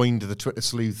joined the Twitter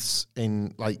sleuths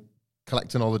in like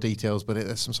collecting all the details, but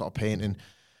there's some sort of painting.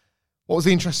 What was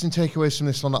the interesting takeaways from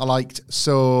this one that I liked?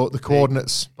 So the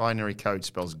coordinates. Binary code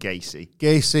spells Gacy.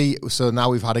 Gacy. So now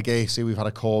we've had a Gacy, we've had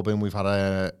a Corbin, we've had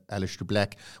a Alistair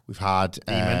Black, we've had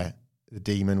the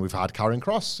Demon, we've had Karen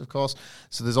Cross, of course.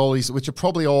 So there's all these, which are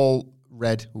probably all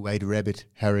red White Rabbit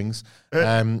herrings.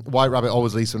 White Rabbit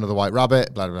always leads to another White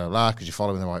Rabbit, blah, blah, blah, because you're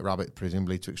following the White Rabbit,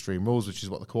 presumably to Extreme Rules, which is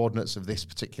what the coordinates of this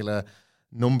particular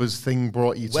numbers thing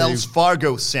brought you Wells to.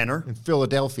 Fargo Center. In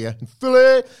Philadelphia. In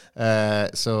Philly.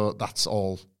 So that's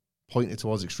all pointed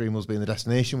towards Extreme Rules being the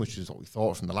destination, which is what we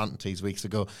thought from the Lantern Tees weeks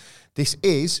ago. This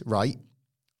is, right,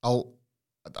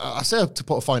 I say to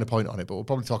put a finer point on it, but we'll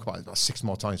probably talk about it about 6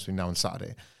 more times between now and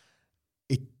Saturday.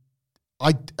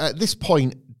 At this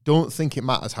point, don't think it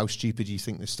matters how stupid you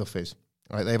think this stuff is.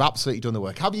 Right, they've absolutely done the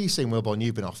work. Have you seen, Wilborn,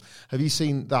 you've been off, have you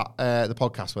seen that the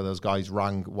podcast where those guys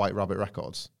rang White Rabbit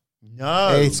records?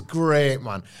 No. It's great,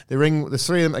 man. There's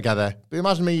 3 of them together. But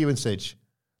imagine me, you and Sige.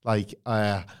 Like,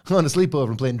 I'm on a sleepover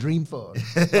and playing Dream Phone.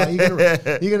 Like, you're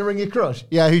going to ring your crush?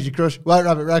 Yeah, who's your crush? White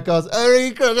Rabbit Records. I ring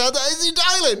your crush. Is he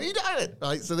dialing? He dialing.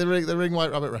 Right, so they ring White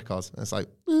Rabbit Records. And it's like,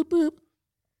 boop, boop.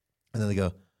 And then they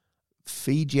go,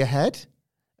 feed your head.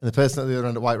 And the person at the other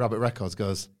end of White Rabbit Records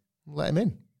goes, let him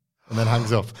in. And then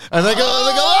hangs up. And they go,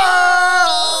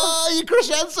 your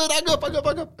crush answered, hang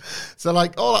up. So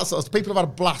like all that sort of stuff. People have had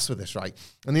a blast with this, right?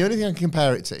 And the only thing I can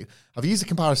compare it to, I've used a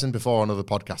comparison before on other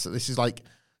podcasts, that this is like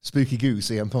Spooky Goo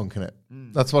CM Punk, isn't it?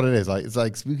 That's what it is. Like, it's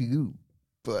like Spooky Goo.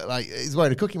 But like, he's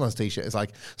wearing a Cookie Monster t-shirt. It's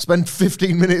like, spend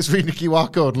 15 minutes reading a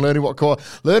QR code and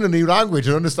learn a new language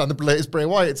and understand the latest Bray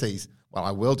Wyatt tease. Well,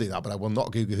 I will do that, but I will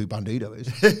not Google who Bandido is.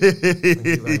 Thank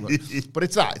you very much. But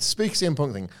it's that. It's Spooky CM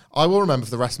Punk thing. I will remember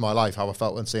for the rest of my life how I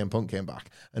felt when CM Punk came back.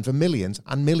 And for millions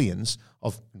and millions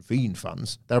of Fiend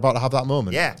fans, they're about to have that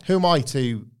moment. Yeah. Who am I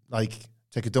to, like,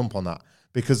 take a dump on that?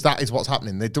 Because that is what's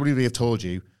happening. The WWE have told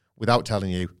you, without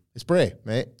telling you, it's Bray,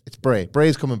 mate. It's Bray.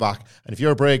 Bray's coming back. And if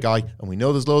you're a Bray guy, and we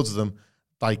know there's loads of them,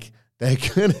 like, they're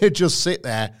going to just sit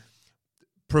there,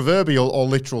 proverbial or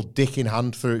literal dick in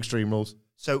hand through Extreme Rules.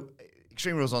 So,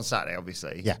 Extreme Rules on Saturday,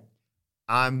 obviously. Yeah.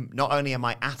 Not only am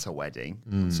I at a wedding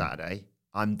on Saturday,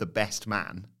 I'm the best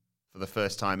man for the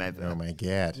first time ever. Oh, my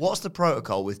God. What's the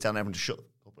protocol with telling everyone to shut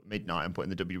up at midnight and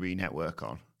putting the WWE Network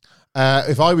on?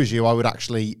 If I was you, I would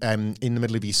actually, in the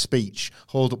middle of your speech,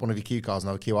 hold up one of your cue cards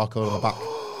and have a QR code on the back.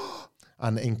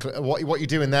 And what you're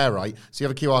doing there, right? So you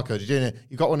have a QR code.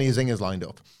 You've got one of your zingers lined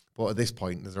up. But at this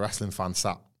point, there's a wrestling fan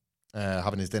sat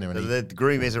having his dinner. And the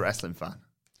groom is a wrestling fan.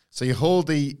 So you hold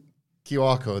the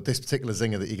QR code, this particular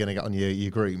zinger that you're going to get on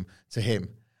your groom, to him.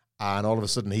 And all of a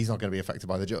sudden, he's not going to be affected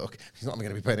by the joke. He's not going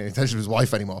to be paying any attention to his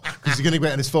wife anymore. Because he's going to be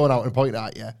getting his phone out and pointing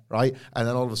at you, right? And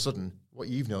then all of a sudden, what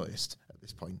you've noticed at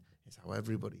this point is how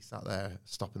everybody sat there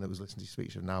stopping that was listening to your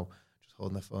speech and now just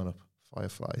holding their phone up.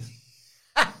 Fireflies.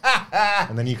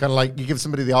 And then you kind of like, you give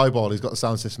somebody the eyeball who's got the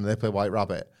sound system and they play White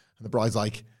Rabbit. And the bride's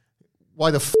like,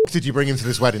 why the fuck did you bring him to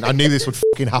this wedding? I knew this would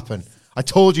fucking happen. I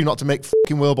told you not to make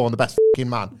fucking Wilborn the best fucking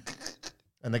man.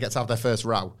 And they get to have their first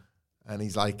row. And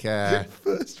he's like...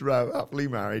 first row, happily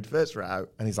married, first row.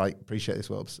 And he's like, appreciate this,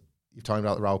 Wilbs. You've timed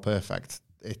out the row perfect.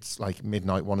 It's like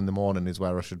midnight, 1 a.m. is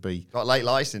where I should be. Got a late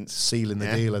license. Sealing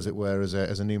the deal, as it were, as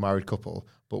a new married couple.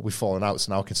 But we've fallen out,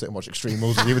 so now I can sit and watch Extreme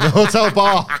Rules with you in the hotel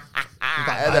bar.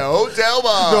 The hotel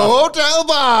bar. The hotel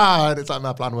bar. And it's like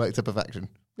my plan worked to perfection.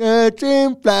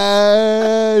 Dream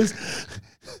flies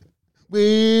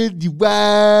with your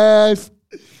wife.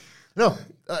 No,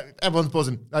 everyone's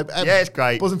buzzing. Yeah, it's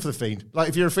great. Buzzing for the Fiend. Like,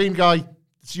 if you're a Fiend guy,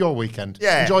 it's your weekend.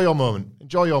 Yeah. Enjoy your moment.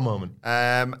 Enjoy your moment.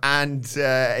 And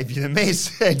if you're the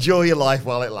Miz, enjoy your life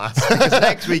while it lasts. Because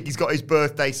next week he's got his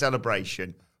birthday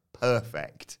celebration.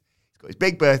 Perfect. He's got his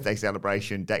big birthday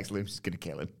celebration. Dex Loomis is going to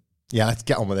kill him. Yeah, let's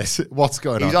get on with this. What's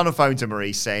going on? He's on the phone to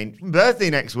Maurice saying, birthday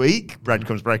next week.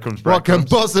 Breadcrumbs. What can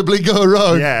possibly go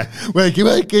wrong? Yeah.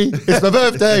 Wakey. It's my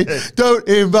birthday. Don't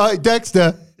invite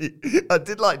Dexter. I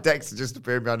did like Dexter just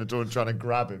appearing behind the door and trying to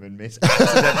grab him and miss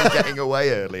accidentally getting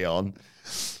away early on.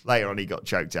 Later on, he got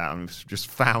choked out and was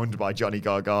just found by Johnny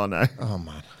Gargano. Oh,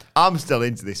 man. I'm still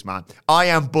into this, man. I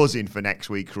am buzzing for next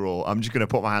week's Raw. I'm just going to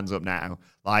put my hands up now.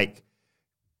 Like,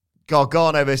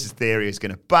 Gargano versus Theory is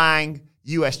going to bang.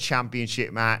 US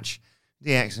Championship match.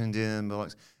 DX and Dylan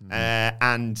Bullocks.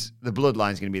 And the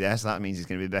Bloodline's going to be there, so that means it's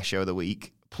going to be the best show of the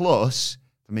week. Plus,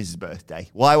 for Mrs. birthday.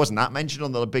 Why wasn't that mentioned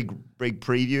on the big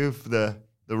preview of the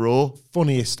Raw?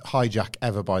 Funniest hijack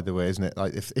ever, by the way, isn't it?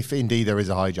 Like, if indeed there is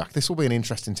a hijack, this will be an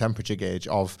interesting temperature gauge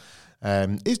of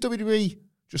is WWE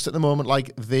just at the moment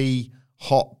like the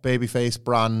hot babyface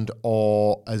brand,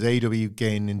 or as AW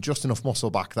gaining just enough muscle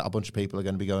back that a bunch of people are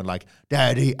going to be going like,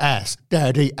 daddy ass, and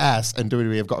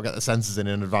WWE have got to get the censors in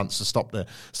advance to stop the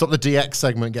DX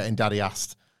segment getting daddy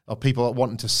assed, or people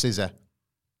wanting to scissor.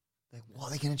 What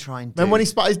are they going to try and do? Then when he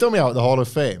spat his dummy out at the Hall of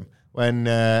Fame, when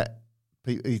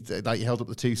he held up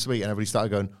the too sweet and everybody started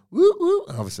going, woo, woo,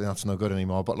 and obviously that's no good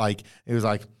anymore, but like, he was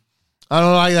like, I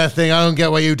don't like that thing, I don't get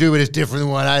what you do, it's different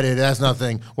than what I did, that's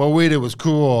nothing, what we did was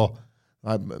cool.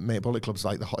 Mate, Bullet Club's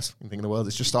like the hottest thing in the world.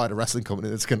 It's just started a wrestling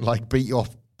company that's going to like beat your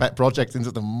pet project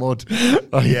into the mud.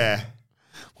 Like, yeah.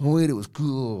 Well, wait, it was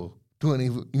cool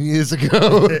 20 years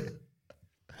ago.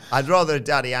 I'd rather a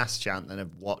daddy ass chant than a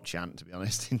what chant, to be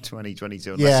honest, in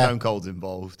 2022, unless Stone Cold's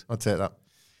involved. I'll take that.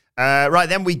 Right,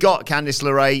 then we got Candice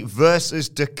LeRae versus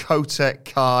Dakota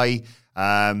Kai.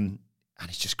 And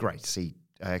it's just great to see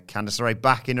Candice LeRae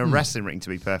back in a wrestling ring, to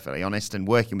be perfectly honest, and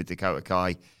working with Dakota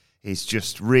Kai is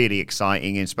just really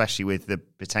exciting, and especially with the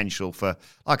potential for,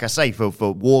 like I say, for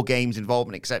War Games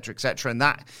involvement, et cetera, and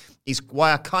that is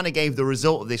why I kind of gave the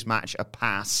result of this match a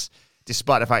pass,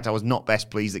 despite the fact I was not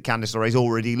best pleased that Candice LeRae is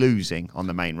already losing on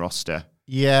the main roster.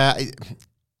 Yeah,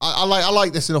 I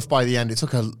like this enough by the end. It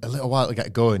took a little while to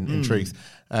get going, in truth.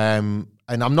 And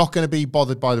I'm not going to be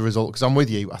bothered by the result, because I'm with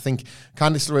you. I think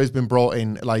Candice LeRae has been brought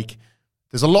in, like,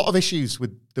 there's a lot of issues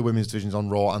with the women's divisions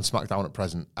on Raw and SmackDown at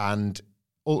present, and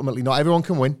ultimately, not everyone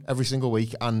can win every single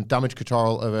week, and Damage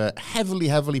Control are a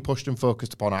heavily pushed and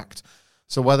focused upon act.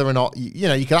 So whether or not,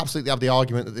 you can absolutely have the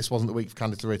argument that this wasn't the week for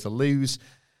Candice LeRae to lose,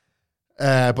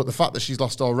 but the fact that she's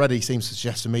lost already seems to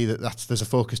suggest to me that there's a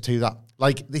focus to that.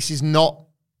 Like, this is not,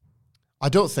 I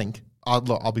don't think,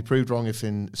 I'll be proved wrong if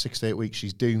in 6 to 8 weeks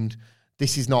she's doomed.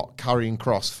 This is not Karrion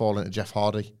Kross falling to Jeff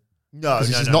Hardy. No,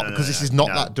 this is not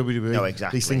that WWE. No,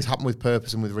 exactly. These things happen with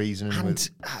purpose and with reason. And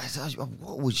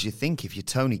what would you think if you're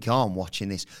Tony Khan watching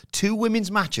this? 2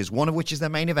 women's matches, one of which is their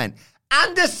main event,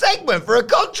 and a segment for a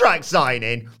contract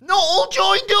signing, not all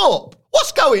joined up.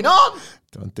 What's going on?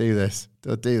 Don't do this.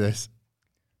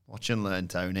 Watch and learn,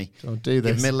 Tony. Don't do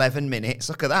this. Give him 11 minutes.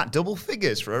 Look at that. Double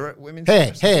figures for a women's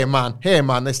Hey, man.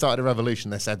 They started a revolution.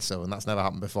 They said so, and that's never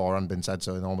happened before and been said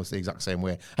so in almost the exact same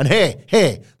way. And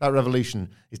hey, that revolution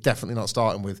is definitely not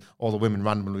starting with all the women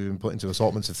randomly being put into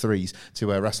assortments of threes to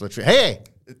wrestle a tree. Hey,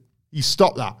 you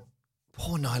stop that.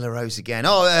 Poor Nyla Rose again.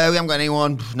 Oh, we haven't got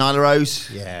anyone. Nyla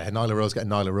Rose. Yeah, Nyla Rose getting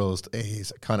Nyla Rose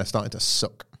is kind of starting to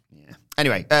suck.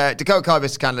 Anyway, Dakota Kai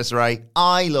versus Candice LeRae.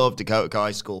 I love Dakota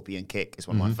Kai's Scorpion Kick. It's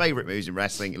one of my favourite moves in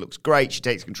wrestling. It looks great. She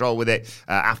takes control with it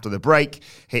after the break.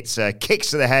 Hits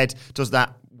kicks to the head. Does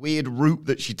that weird route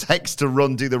that she takes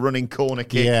to do the running corner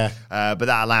kick. Yeah. But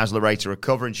that allows LeRae to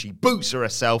recover, and she boots her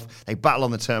herself. They battle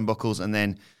on the turnbuckles, and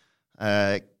then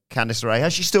Candice LeRae,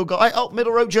 has she still got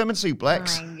middle rope German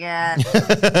suplex? Oh my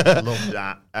God. Love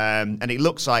that. And it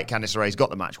looks like Candice LeRae's got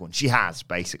the match won. She has,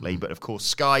 basically. But, of course,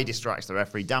 Sky distracts the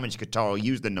referee. Damage Control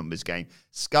use the numbers game.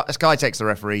 Sky takes the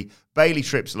referee. Bayley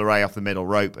trips LeRae off the middle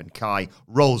rope, and Kai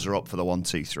rolls her up for the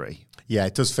 1-2-3. Yeah,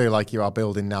 it does feel like you are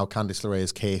building now Candice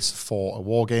LeRae's case for a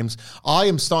War Games. I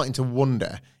am starting to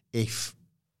wonder if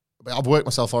I've worked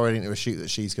myself already into a shoot that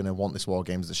she's going to want this War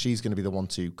Games, that she's going to be the one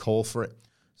to call for it.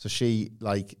 So she's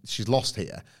lost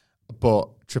here,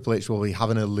 but Triple H will be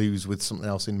having her lose with something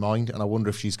else in mind, and I wonder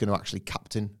if she's going to actually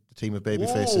captain the team of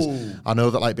babyfaces. I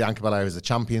know that like Bianca Belair is the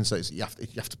champion, so it's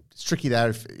tricky there,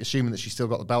 assuming that she's still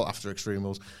got the belt after Extreme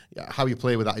Rules. How you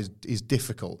play with that is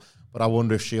difficult, but I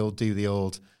wonder if she'll do the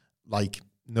old, like,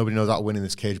 nobody knows how to win in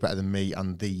this cage better than me,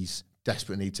 and these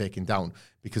desperate need taken down,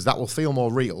 because that will feel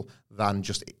more real than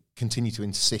just continue to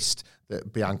insist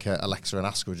that Bianca, Alexa, and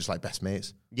Asuka are just like best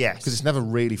mates. Yes. Because it's never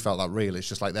really felt that real. It's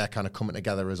just like they're kind of coming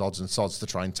together as odds and sods to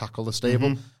try and tackle the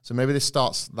stable. So maybe this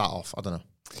starts that off. I don't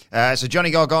know. So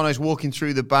Johnny Gargano's walking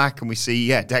through the back, and we see,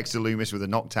 Dexter Lumis with a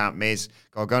knocked out Miz.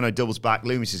 Gargano doubles back.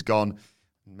 Lumis is gone.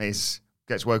 Miz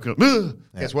gets woken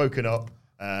up.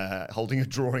 Holding a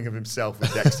drawing of himself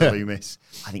with Dexter Lumis.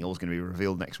 I think all's going to be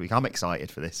revealed next week. I'm excited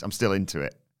for this. I'm still into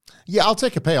it. Yeah, I'll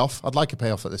take a payoff. I'd like a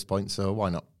payoff at this point, so why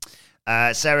not?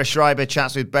 Sarah Schreiber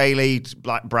chats with Bayley,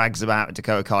 brags about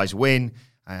Dakota Kai's win,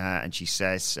 and she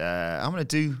says, I'm going to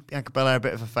do Bianca Belair a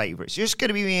bit of a favour. It's just going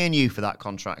to be me and you for that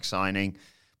contract signing,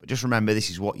 but just remember, this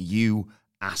is what you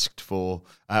asked for.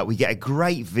 We get a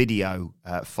great video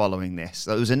following this.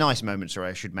 There was a nice moment, sorry,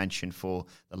 I should mention, for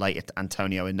the late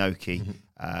Antonio Inoki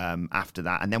after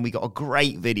that, and then we got a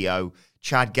great video,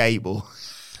 Chad Gable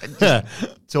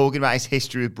talking about his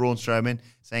history with Braun Strowman,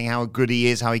 saying how good he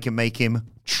is, how he can make him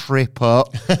trip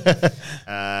up,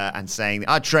 and saying,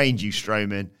 I trained you,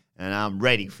 Strowman, and I'm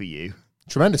ready for you.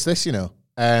 Tremendous, this, More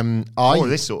of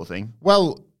this sort of thing.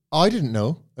 Well, I didn't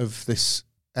know of this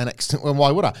NXT, well,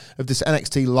 why would I? Of this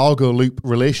NXT Largo Loop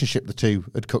relationship the two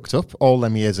had cooked up all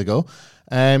them years ago.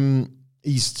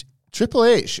 Triple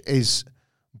H is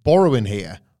borrowing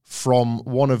here from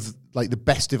one of like the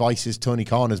best devices Tony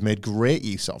Khan has made great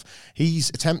use of. He's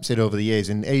attempted over the years,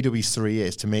 in AEW's 3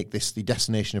 years, to make this the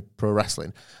destination of pro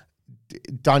wrestling.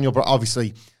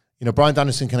 Obviously, Bryan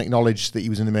Danielson can acknowledge that he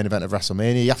was in the main event of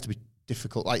WrestleMania. You have to be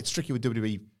difficult. Like, it's tricky with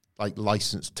WWE, like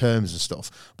licensed terms and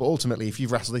stuff. But ultimately, if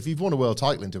you've won a world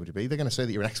title in WWE, they're going to say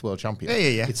that you're an ex-world champion.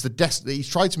 Yeah. It's he's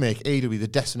tried to make AEW the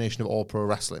destination of all pro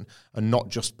wrestling and not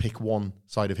just pick one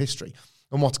side of history.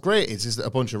 And what's great is that a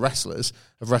bunch of wrestlers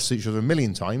have wrestled each other a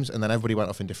million times, and then everybody went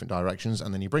off in different directions,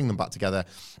 and then you bring them back together,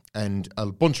 and a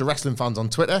bunch of wrestling fans on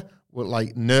Twitter,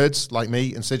 like nerds like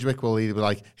me and Sidgwick, will either be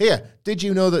like, here, did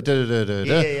you know that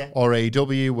da-da-da-da-da? Yeah. Or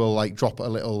AEW will like drop a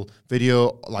little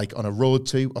video like on a road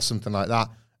to or something like that.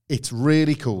 It's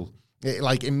really cool.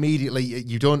 Immediately,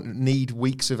 you don't need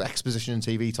weeks of exposition and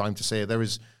TV time to say there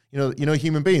is...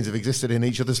 human beings have existed in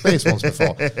each other's space once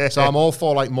before. So I'm all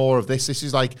for like more of this. This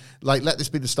is like let this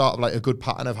be the start of like a good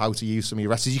pattern of how to use some of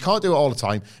your wrestlers. You can't do it all the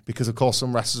time because of course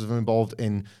some wrestlers have been involved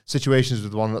in situations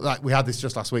with one. Like we had this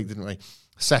just last week, didn't we?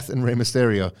 Seth and Rey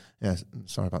Mysterio. Yeah,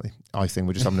 sorry about the eye thing.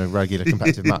 We're just having a regular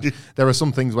competitive match. There are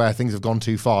some things where things have gone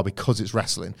too far because it's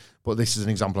wrestling, but this is an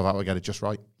example of how we get it just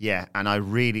right. Yeah, and I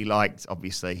really liked,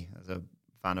 obviously, as a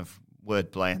fan of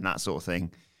wordplay and that sort of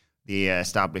thing, the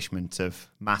establishment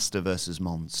of Master versus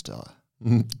Monster.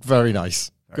 Very nice.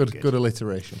 Very good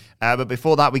alliteration. But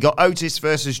before that, we got Otis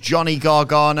versus Johnny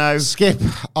Gargano. Skip,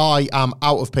 I am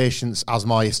out of patience, as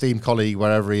my esteemed colleague,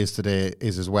 wherever he is today,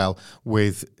 is as well,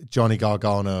 with Johnny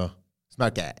Gargano. It's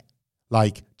not gay.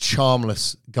 Like,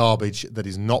 charmless garbage that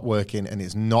is not working and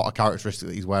it's not a characteristic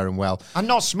that he's wearing well. And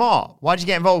not smart. Why did you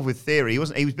get involved with Theory? He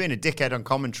was being a dickhead on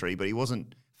commentary, but he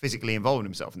wasn't physically involving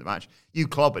himself in the match. You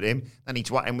clobbered him, then he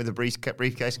twat him with a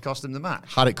briefcase and cost him the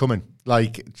match. Had it coming.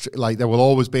 Like there will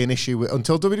always be an issue with,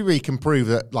 until WWE can prove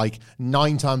that like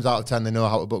 9 times out of 10 they know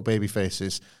how to book baby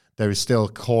faces, there is still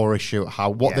a core issue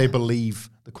what they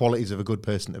believe the qualities of a good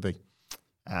person to be.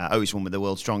 Otis won with the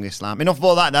world's strongest slam. Enough of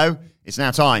all that though. It's now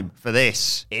time for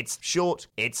this. It's short,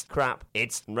 it's crap,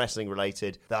 it's wrestling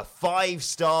related. The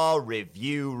 5-star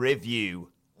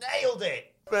review. Nailed it!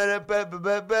 I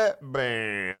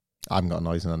haven't got a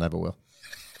noise and I never will.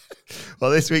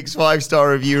 Well, this week's 5-star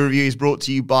review is brought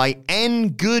to you by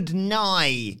N Good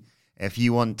Nye. If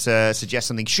you want to suggest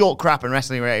something short, crap, and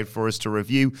wrestling related for us to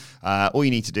review, all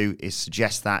you need to do is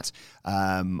suggest that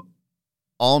I was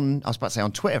about to say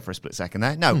on Twitter for a split second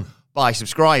there. No, by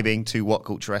subscribing to What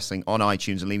Culture Wrestling on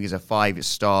iTunes and leaving us a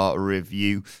 5-star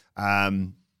review.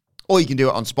 Or you can do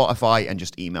it on Spotify and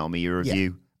just email me your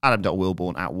review.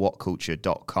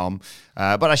 Adam.wilborn@whatculture.com.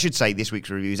 But I should say this week's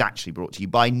review is actually brought to you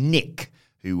by Nick,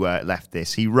 who left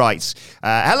this. He writes,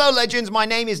 hello, legends. My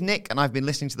name is Nick, and I've been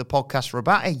listening to the podcast for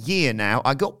about a year now.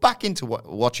 I got back into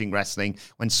watching wrestling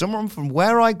when someone from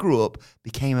where I grew up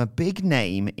became a big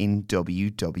name in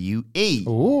WWE.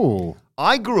 Ooh.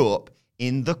 I grew up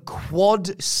in the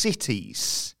Quad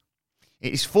Cities.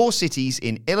 It is 4 cities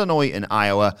in Illinois and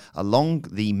Iowa along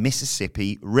the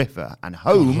Mississippi River and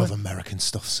home. I love American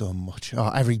stuff so much.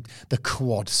 The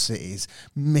Quad Cities,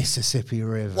 Mississippi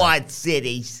River. Quad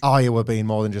Cities. Iowa being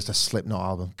more than just a Slipknot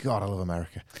album. God, I love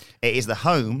America. It is the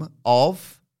home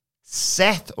of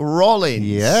Seth Rollins.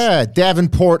 Yeah,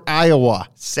 Davenport, Iowa.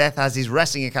 Seth has his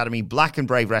wrestling academy, Black and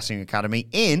Brave Wrestling Academy,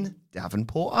 in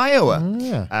Davenport, Iowa.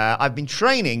 Yeah. I've been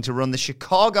training to run the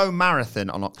Chicago Marathon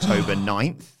on October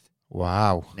 9th.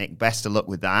 Wow. Nick, best of luck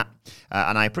with that.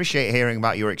 And I appreciate hearing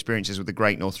about your experiences with the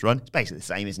Great North Run. It's basically the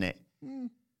same, isn't it?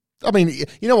 I mean,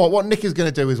 you know what? What Nick is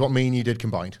going to do is what me and you did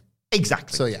combined.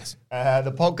 Exactly. So, yes.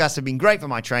 The podcasts have been great for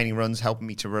my training runs, helping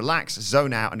me to relax,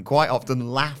 zone out, and quite often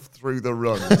laugh through the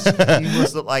runs. You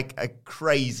must look like a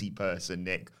crazy person,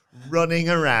 Nick, running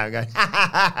around going, ha, ha,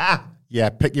 ha, ha. Yeah,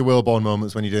 pick your Wilborn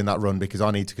moments when you're doing that run because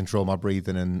I need to control my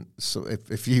breathing. And so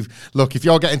if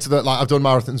you're getting to I've done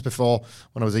marathons before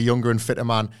when I was a younger and fitter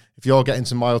man. If you're getting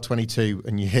to mile 22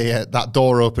 and you hear that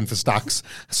door open for stacks,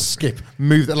 skip,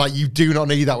 move that. Like, you do not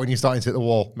need that when you're starting to hit the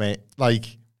wall, mate. Like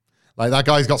that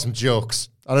guy's got some jokes.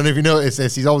 I don't know if you noticed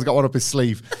this. He's always got one up his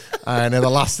sleeve. And the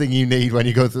last thing you need when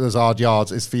you go through those hard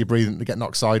yards is for your breathing to get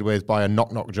knocked sideways by a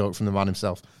knock-knock joke from the man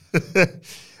himself. For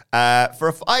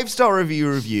a 5-star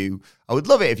review, I would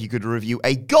love it if you could review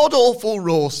a god-awful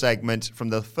Raw segment from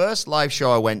the first live show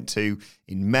I went to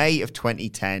in May of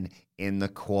 2010 in the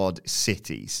Quad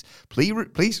Cities. Please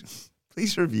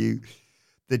review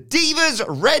the Divas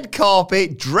Red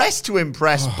Carpet Dress to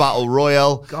Impress Battle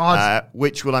Royal,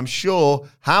 which will, I'm sure,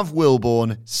 have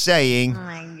Wilborn saying, Oh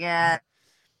my God.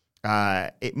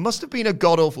 It must have been a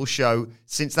god-awful show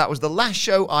since that was the last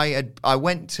show I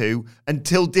went to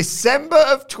until December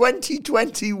of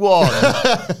 2021.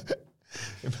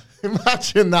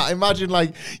 Imagine that. Imagine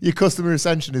like your customer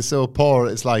retention is so poor.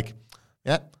 It's like,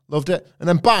 yeah, loved it. And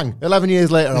then bang, 11 years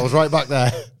later, I was right back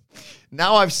there.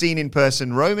 Now I've seen in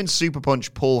person Roman Super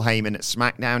Punch Paul Heyman at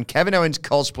SmackDown, Kevin Owens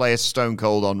cosplay as Stone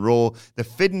Cold on Raw, the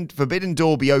Forbidden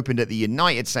Door be opened at the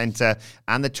United Center,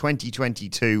 and the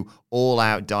 2022 All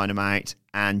Out Dynamite.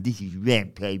 And this is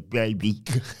Rampage, baby.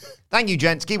 Thank you,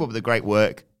 gents. Keep up with the great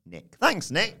work. Nick.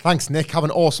 Thanks, Nick. Thanks, Nick. Have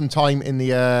an awesome time in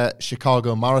the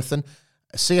Chicago Marathon.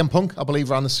 CM Punk, I believe,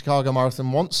 ran the Chicago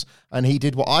Marathon once, and he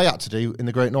did what I had to do in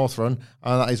the Great North Run,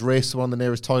 and that is race to one of the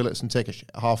nearest toilets and take a shit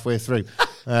halfway through.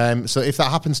 So if that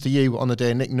happens to you on the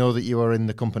day, Nick, know that you are in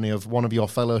the company of one of your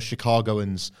fellow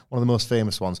Chicagoans, one of the most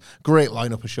famous ones. Great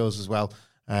lineup of shows as well.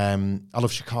 I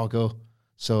love Chicago,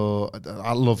 so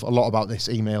I love a lot about this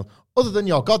email. Other than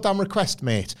your goddamn request,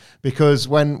 mate, because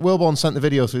when Wilborn sent the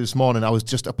video through this morning, I was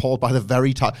just appalled by the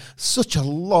very such a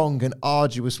long and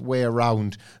arduous way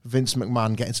around Vince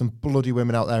McMahon getting some bloody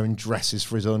women out there in dresses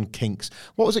for his own kinks.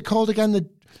 What was it called again?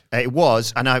 It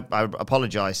was, and I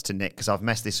apologise to Nick because I've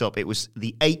messed this up. It was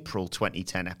the April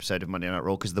 2010 episode of Monday Night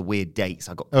Raw because of the weird dates.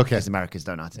 Because Americans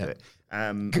don't know how to do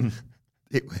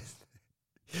it.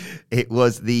 It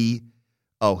was the...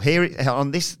 Oh, on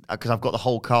this, because I've got the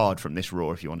whole card from this Raw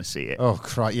if you want to see it. Oh,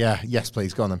 right, yeah. Yes,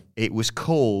 please, go on then. It was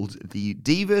called the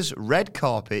Divas Red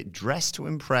Carpet Dress to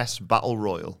Impress Battle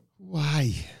Royal.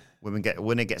 Why?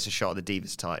 Winner gets a shot at the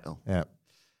Divas title. Yeah.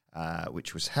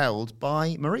 Which was held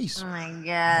by Maurice. Oh, my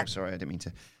God. Oh, sorry, I didn't mean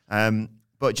to.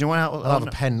 But do you know what? I'll have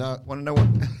a pen. Want to know what?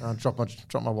 I'll drop my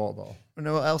water bottle. Want to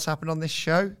know what else happened on this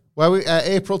show? Well,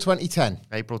 April 2010.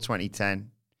 April 2010.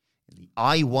 The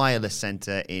iWireless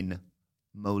Center in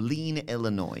Moline,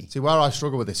 Illinois. See, where I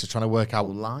struggle with this is trying to work out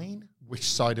which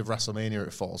side of WrestleMania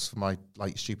it falls for my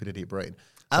stupid idiot brain.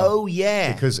 So,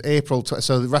 yeah, because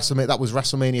so the WrestleMania, that was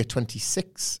WrestleMania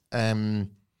 26. So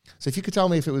if you could tell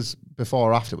me if it was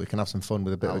before or after, we can have some fun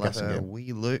with a bit of a guessing game.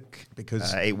 We look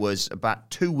because it was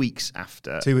about 2 weeks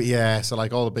after. So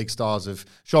like all the big stars of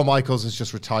Shawn Michaels has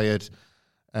just retired.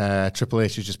 Triple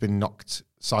H has just been knocked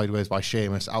sideways by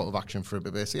Sheamus, out of action for a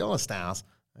bit. Basically, all the stars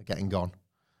are getting gone.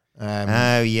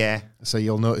 So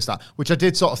you'll notice that, which I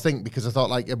did sort of think because I thought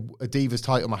like a Divas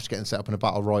title match getting set up in a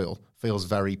Battle Royal feels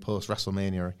very post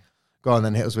WrestleMania. Go on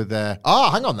then, hit us with hang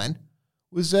on then.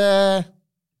 Was it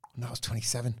was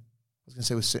 27. I was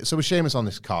going to say was Sheamus on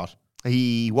this card?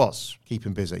 He was. Keep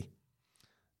him busy.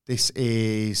 This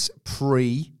is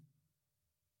pre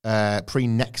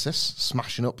Nexus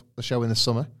smashing up the show in the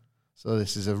summer. So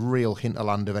this is a real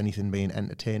hinterland of anything being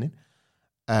entertaining.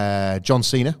 John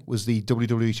Cena was the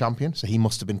WWE champion, so he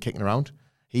must have been kicking around.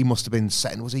 He must have been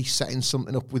setting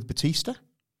something up with Batista?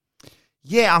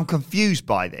 Yeah, I'm confused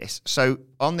by this. So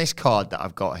on this card that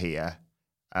I've got here,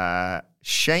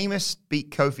 Sheamus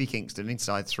beat Kofi Kingston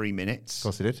inside 3 minutes. Of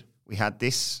course he did. We had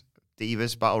this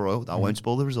Divas Battle Royal that I won't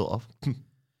spoil the result of.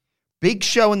 Big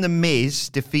Show and The Miz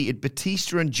defeated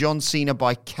Batista and John Cena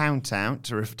by countout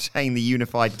to retain the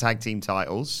unified tag team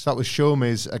titles. So that was Show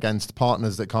Miz against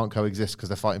partners that can't coexist because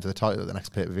they're fighting for the title at the next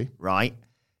pay-per-view. Right.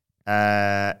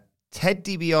 Ted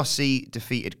DiBiase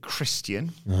defeated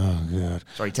Christian. Oh, God.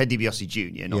 Sorry, Ted DiBiase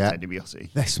Jr., not Ted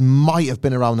DiBiase. This might have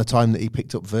been around the time that he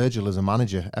picked up Virgil as a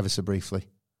manager ever so briefly.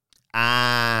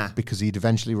 Because he'd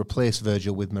eventually replaced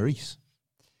Virgil with Maurice.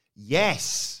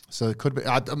 Yes. So it could be,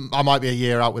 I might be a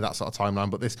year out with that sort of timeline,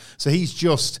 but so he's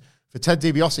just, for Ted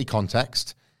DiBiase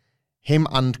context, him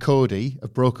and Cody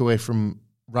have broke away from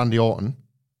Randy Orton.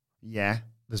 Yeah.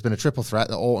 There's been a triple threat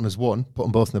that Orton has won, put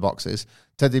them both in the boxes.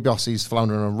 Ted DiBiase's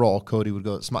floundering on Raw, Cody would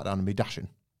go to SmackDown and be dashing.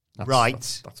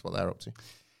 That's what they're up to.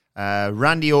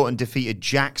 Randy Orton defeated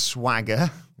Jack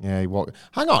Swagger. Yeah, he walked.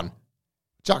 Hang on.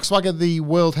 Jack Swagger, the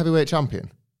World Heavyweight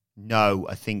Champion? No,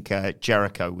 I think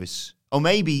Jericho was... Oh,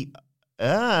 maybe...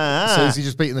 So is he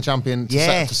just beating the champion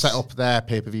to set up their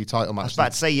pay-per-view title match? I was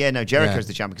about to say, Jericho's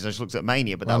the champion because I just looked at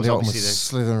Mania, but Randy that was Orton obviously...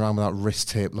 slithering around with that wrist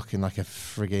tape looking like a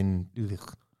friggin' eel.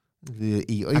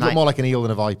 He looked more like an eel than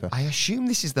a viper. I assume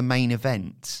this is the main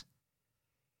event.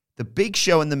 The Big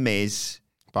Show and The Miz...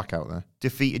 Back out there.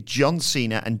 Defeated John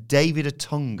Cena and David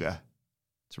Otunga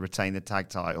to retain the tag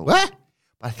title. What?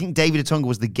 But I think David Otunga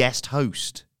was the guest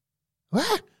host.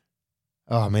 What?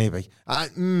 Oh, maybe.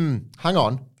 Hang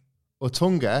on.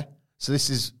 Otunga, so this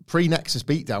is pre-Nexus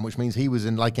beatdown, which means he was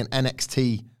in like an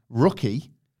NXT rookie.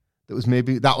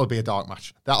 That would be a dark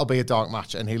match. That'll be a dark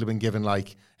match, and he'll have been given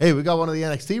like, hey, we got one of the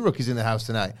NXT rookies in the house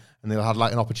tonight, and they'll have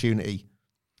like an opportunity.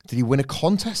 Did he win a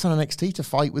contest on NXT to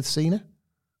fight with Cena?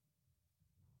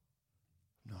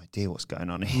 No idea what's going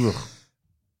on here.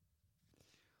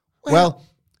 Well,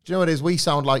 do you know what it is? We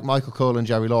sound like Michael Cole and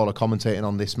Jerry Lawler commentating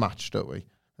on this match, don't we?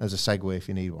 There's a segue if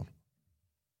you need one.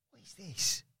 What is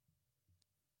this?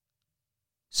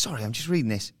 Sorry, I'm just reading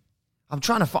this. I'm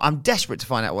desperate to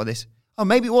find out what this... Oh,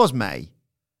 maybe it was May.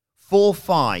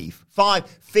 4-5.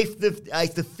 5th of...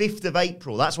 it's the 5th of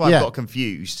April. That's why I got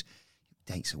confused.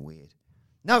 Dates are weird.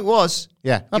 No, it was.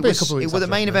 Yeah. It was, a couple of weeks the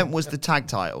main event was the tag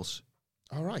titles.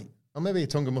 All right. Or maybe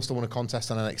Otunga must have won a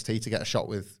contest on NXT to get a shot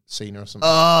with Cena or something.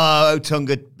 Oh,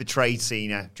 Otunga betrayed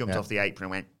Cena, jumped off the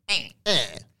apron and went,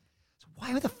 So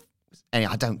why would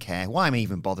Anyway, I don't care. Why am I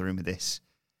even bothering with this?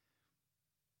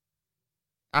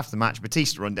 After the match,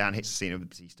 Batista run down, hits Cena with the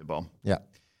Batista bomb. Yeah.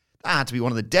 That had to be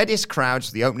one of the deadest crowds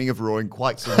for the opening of Raw in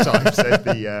quite some time, says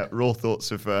the Raw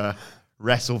Thoughts of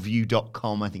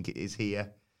WrestleView.com, I think it is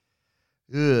here.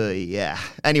 Yeah.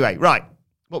 Anyway, right.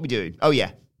 What are we doing? Oh,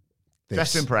 yeah.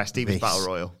 Dress to Impress, Divas Battle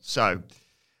Royal. So,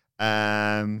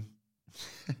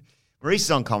 Maurice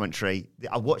is on commentary.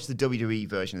 I watched the WWE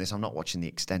version of this. I'm not watching the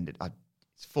extended.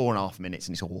 It's 4.5 minutes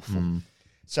and it's awful.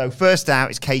 So, first out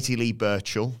is Katie Lee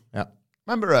Burchill. Yeah.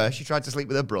 Remember her? She tried to sleep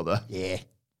with her brother. Yeah.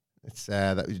 It's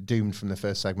that was doomed from the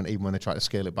first segment, even when they tried to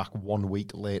scale it back 1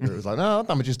 week later. It was like, no,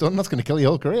 damage is done. That's going to kill your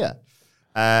whole career.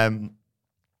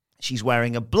 She's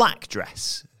wearing a black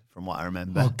dress, from what I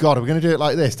remember. Oh, God, are we going to do it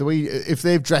like this? If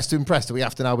they've dressed to impress, do we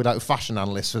have to now be like fashion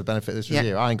analysts for the benefit of this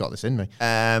review? I ain't got this in me.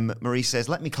 Maurice says,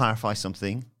 let me clarify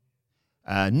something.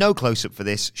 No close-up for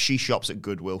this. She shops at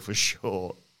Goodwill for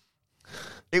sure.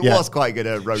 It was quite good,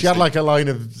 roasting. She had like a line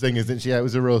of zingers, didn't she? Yeah, it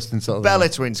was a roasting sort of Bella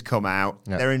Twins come out.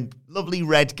 Yeah. They're in lovely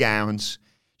red gowns.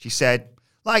 She said,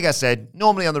 like I said,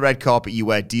 normally on the red carpet you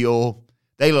wear Dior.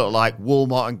 They look like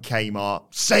Walmart and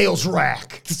Kmart. Sales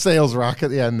rack. Sales rack at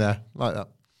the end there. Like that.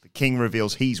 The King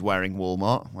reveals he's wearing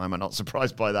Walmart. Why am I not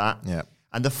surprised by that? Yeah.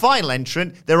 And the final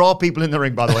entrant, there are people in the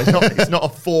ring, by the way. It's not a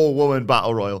 4-woman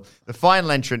battle royal. The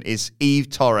final entrant is Eve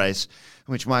Torres,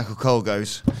 in which Michael Cole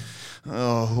goes,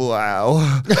 oh,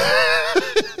 wow.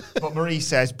 But Marie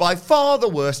says, by far the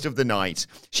worst of the night.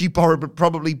 She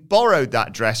probably borrowed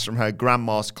that dress from her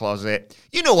grandma's closet.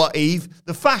 You know what, Eve?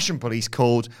 The fashion police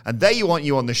called, and they want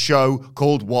you on the show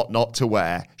called What Not to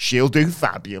Wear. She'll do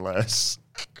fabulous.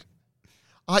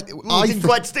 I didn't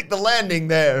quite stick the landing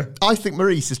there. I think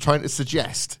Maurice is trying to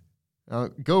suggest,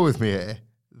 go with me here,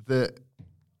 that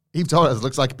Eve Torres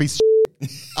looks like a piece of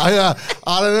shit. I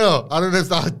don't know. I don't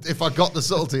know if I got the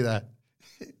subtlety there.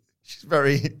 She's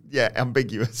very,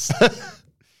 ambiguous.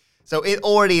 So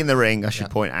already in the ring, I should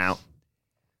point out,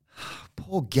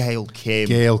 poor Gail Kim.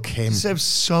 Gail Kim deserves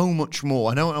so much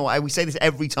more. I don't know why we say this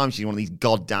every time she's in one of these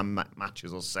goddamn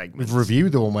matches or segments. We've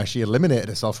reviewed the one where she eliminated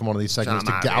herself from one of these segments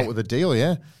to get out with a deal,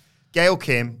 yeah. Gail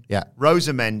Kim,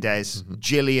 Rosa Mendez,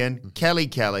 Jillian,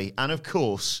 Kelly, and of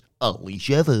course,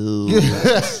 Alicia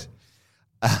Fox.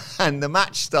 And the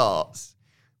match starts.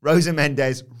 Rosa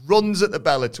Mendez runs at the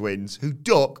Bella Twins, who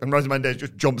duck, and Rosa Mendez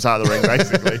just jumps out of the ring,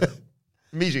 basically.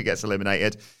 Immediately gets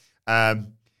eliminated. And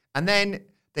then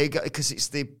they go, because it's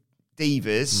the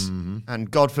Divas, and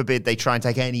God forbid they try and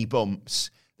take any bumps,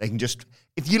 they can just,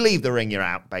 if you leave the ring, you're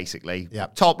out, basically.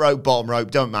 Yep. Top rope, bottom rope,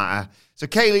 don't matter. So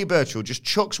Kaylee Burchill just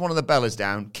chucks one of the Bellas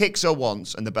down, kicks her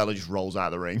once, and the Bella just rolls out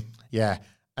of the ring. Yeah.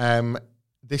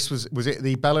 This was it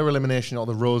the Bella elimination or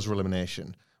the Rosa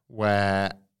elimination,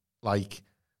 where, like,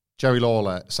 Jerry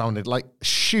Lawler sounded like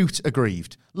shoot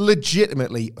aggrieved,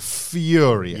 legitimately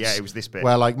furious. Yeah, it was this bit.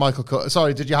 Where like Michael Cole,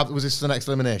 sorry, was this the next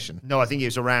elimination? No, I think it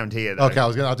was around here though. Okay,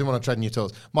 I didn't want to tread on your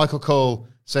toes. Michael Cole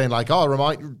saying like,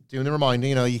 doing the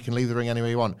reminder, you can leave the ring any way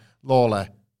you want. Lawler,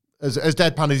 as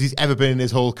deadpan as he's ever been in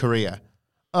his whole career.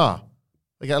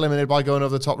 They get eliminated by going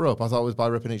over the top rope. I thought it was by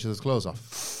ripping each other's clothes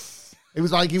off. It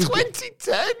was like he was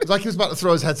 2010. It was like he was about to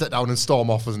throw his headset down and storm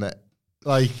off, wasn't it?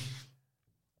 Like,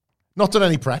 not done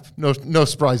any prep, no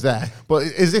surprise there. But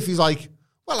as if he's like,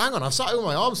 well, hang on, I've sat with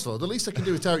my arms full. The least I can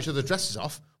do is tear each other's dresses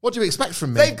off. What do you expect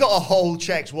from me? They've got a whole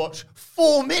Chex Watch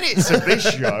 4 minutes of this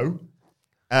show.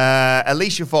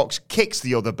 Alicia Fox kicks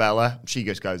the other Bella. She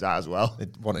just goes out as well. They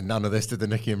wanted none of this, did the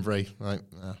Nikki and Brie? Right,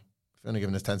 if you're only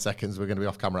giving us 10 seconds, we're going to be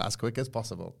off camera as quick as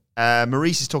possible.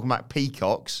 Maurice is talking about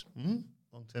peacocks.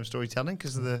 Long-term storytelling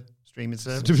because of the streaming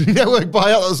service. Network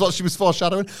buyout, that was what she was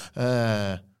foreshadowing.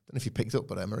 I don't know if you picked up,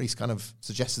 but Maurice kind of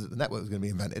suggested that the network was going to be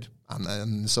invented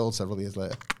and sold several years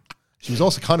later. She was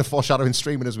also kind of foreshadowing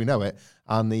streaming as we know it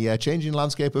and the changing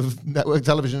landscape of network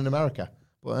television in America.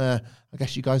 But I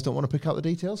guess you guys don't want to pick out the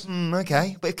details?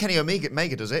 Okay, but if Kenny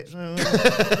Omega does it.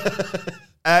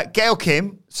 Gail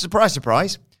Kim,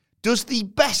 surprise, does the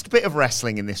best bit of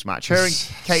wrestling in this match. Her and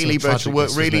Kaylee Burchill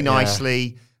work really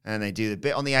nicely. and they do the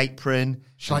bit on the apron.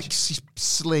 She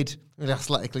slid really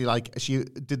athletically, like she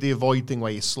did the avoid thing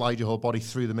where you slide your whole body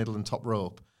through the middle and top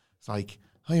rope. It's like,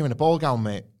 oh, you're in a ball gown,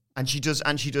 mate. And she does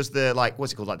the, like,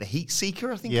 what's it called? Like the heat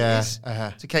seeker, I think it is.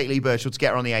 To Kate Lee Burchill to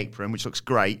get her on the apron, which looks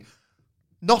great.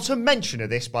 Not a mention of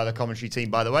this by the commentary team,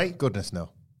 by the way. Goodness,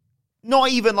 no. Not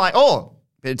even like, oh,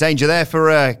 bit of danger there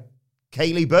for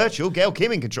Kate Lee Burchill, Gail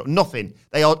Kim in control. Nothing.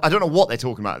 I don't know what they're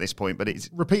talking about at this point, but it's...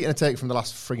 Repeating a take from the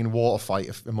last frigging water fight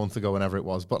a month ago, whenever it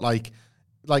was, but like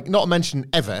not a mention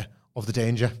ever of the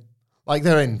danger. Like,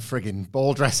 they're in frigging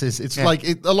ball dresses. It's like,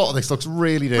 a lot of this looks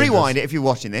really dangerous. Rewind it if you're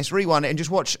watching this. Rewind it and just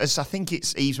watch, as I think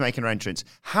it's Eve's making her entrance,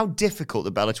 how difficult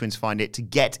the Bella Twins find it to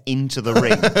get into the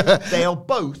ring. They are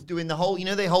both doing the whole,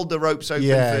 they hold the ropes open.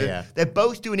 They're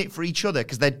both doing it for each other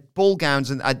because they're ball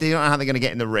gowns and they don't know how they're going to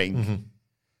get in the ring. Mm-hmm.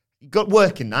 You got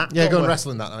work in that. Yeah, go and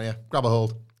wrestle in that now, yeah. Grab a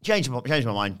hold. Change my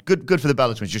mind. Good for the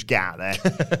Bella Twins. Just get out there.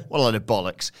 What a load of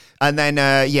bollocks. And then,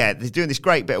 they're doing this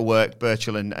great bit of work,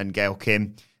 Burchill and Gail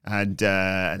Kim. And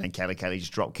then Kelly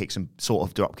just drop kicks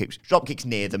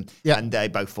near them, and they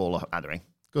both fall out of the ring.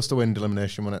 Gust of wind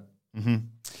elimination, wasn't it?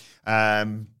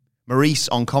 Mm-hmm. Maurice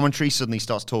on commentary suddenly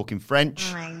starts talking French.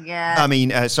 Oh my God. I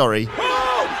mean, sorry.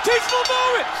 Oh,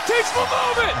 teachable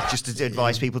moment. Just to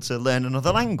advise people to learn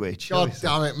another language. God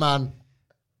damn it, man.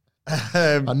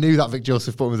 I knew that Vic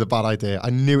Joseph button was a bad idea.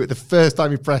 I knew it the first time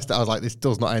he pressed it. I was like, this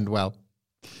does not end well.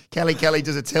 Kelly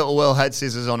does a tilt-a-whirl head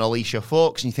scissors on Alicia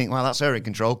Fox, and you think, well, that's her in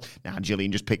control. Now Jillian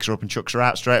just picks her up and chucks her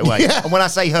out straight away. Yeah. And when I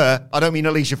say her, I don't mean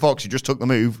Alicia Fox, who just took the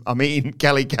move. I mean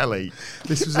Kelly.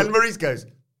 And Maurice goes,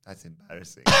 that's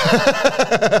embarrassing.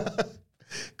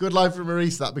 Good line from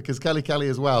Maurice, that, because Kelly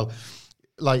as well,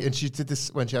 like, and she did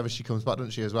this whenever she comes back,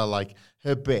 doesn't she, as well? Like,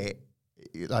 her bit,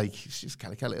 like, she's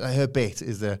Kelly, like, her bit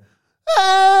is the...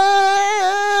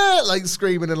 like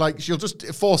screaming, and like she'll just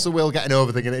force her will getting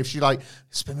over thinking if she like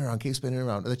spin around, keep spinning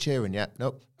around. Are they cheering yet?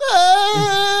 Nope.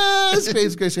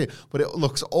 Scream. But it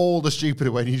looks all the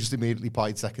stupider when you just immediately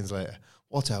pied seconds later.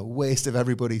 What a waste of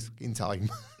everybody's fucking time.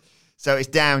 So it's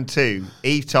down to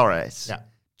Eve Torres,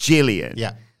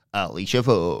 Jillian, Alicia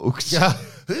Fox. Yeah.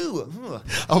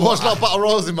 I watched a lot of Battle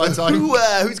Royals in my time.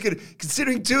 Who's good?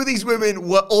 Considering two of these women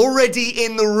were already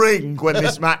in the ring when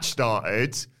this match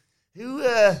started.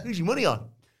 Who's your money on?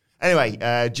 Anyway,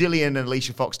 Jillian and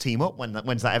Alicia Fox team up.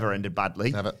 When's that ever ended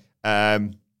badly? Never.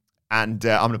 And I'm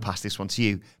going to pass this one to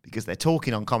you because they're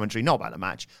talking on commentary, not about the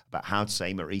match, about how to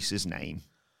say Maurice's name.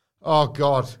 Oh,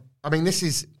 God. I mean,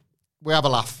 we have a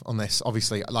laugh on this,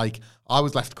 obviously. Like, I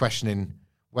was left questioning,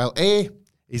 well, A,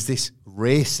 is this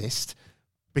racist?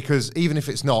 Because even if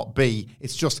it's not, B,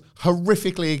 it's just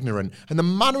horrifically ignorant. And the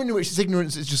manner in which this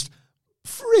ignorance is just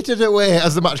frittered away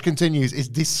as the match continues is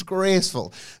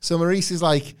disgraceful. So Maurice is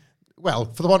like, well,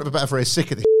 for the want of a better phrase,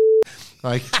 sick of this.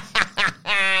 Like,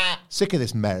 sick of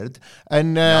this merd.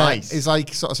 And nice. Is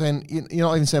like sort of saying, you're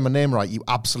not even saying my name right, you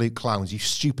absolute clowns, you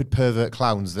stupid pervert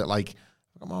clowns that like,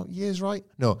 years right?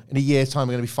 No, in a year's time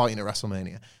we're going to be fighting at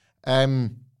WrestleMania. I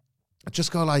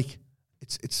just go like,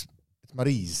 it's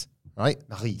Maryse, right?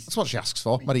 Maryse. That's what she asks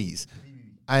for, Maryse.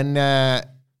 And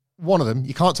one of them,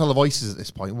 you can't tell the voices at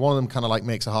this point. One of them kind of like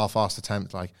makes a half-assed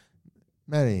attempt, like,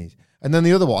 Maryse. And then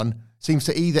the other one seems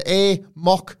to either A,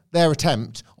 mock their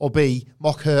attempt, or B,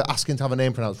 mock her asking to have a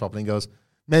name pronounced properly and goes,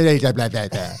 blah, blah, blah, blah, blah.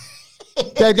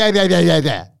 Blah, blah, blah, blah, blah,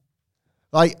 blah.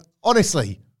 Like,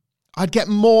 honestly, I'd get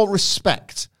more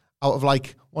respect out of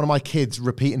like one of my kids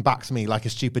repeating back to me like a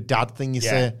stupid dad thing you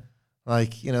say.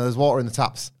 Like, there's water in the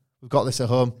taps. We've got this at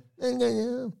home.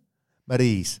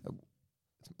 Maryse.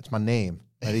 It's my name.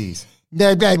 Maryse.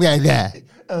 Blah, blah, blah, blah.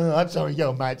 Oh, I'm sorry,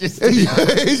 Your Majesty.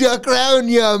 Is your crown,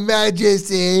 Your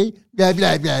Majesty? Blah,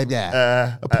 blah, blah,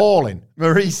 blah. Appalling.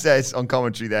 Maurice says on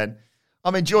commentary then,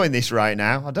 I'm enjoying this right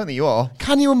now. I don't think you are.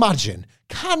 Can you imagine,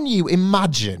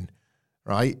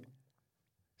 right?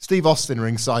 Steve Austin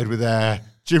ringside with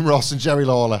Jim Ross and Jerry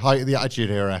Lawler, height of the Attitude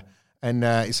Era. And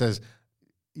he says,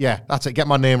 yeah, that's it. Get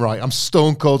my name right. I'm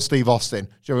Stone Cold Steve Austin.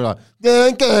 Jerry Lawler.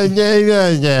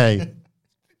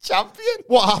 Champion?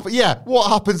 What happened? Yeah, what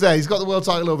happens there? He's got the world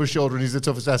title over his shoulder and he's the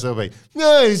toughest SOB.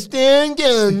 No, Stone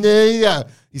Cold. Yeah.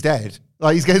 He's dead.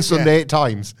 Like, he's getting sunned 8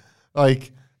 times.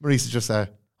 Like, Maurice is just there.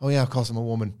 Oh, yeah, of course I'm a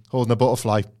woman holding a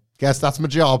butterfly. Guess that's my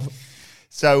job.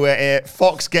 So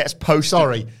Fox gets posted.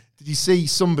 Sorry. Did you see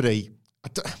somebody?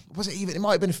 Was it even? It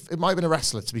might have been a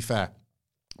wrestler, to be fair.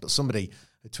 But somebody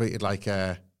had tweeted like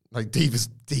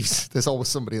Divas. There's always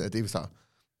somebody that Divas start.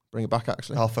 Bring it back,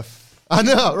 actually. I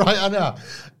know, right? I know.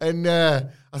 And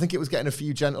I think it was getting a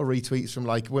few gentle retweets from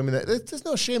like women. There's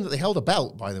no shame that they held a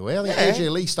belt, by the way. I think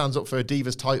AJ Lee stands up for a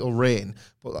Divas title reign,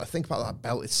 but I think about that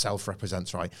belt itself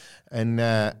represents, right? And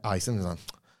something's like,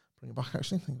 bring it back,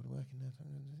 actually. I think it'll work in there.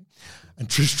 And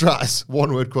Trish Stratus,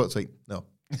 one-word quote tweet. No.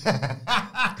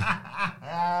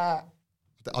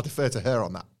 I'll defer to her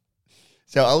on that.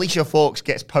 So Alicia Fox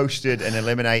gets posted and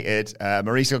eliminated.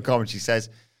 Maurice on commentary says,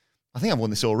 I think I've won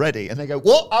this already. And they go,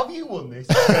 what? Have you won this?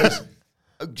 She goes,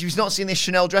 you've not seen this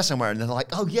Chanel dress I'm wearing? And they're like,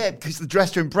 oh, yeah, because the Dress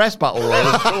to Impress battle royal,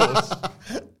 of course.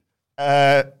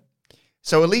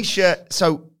 So Alicia, it's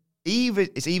Eve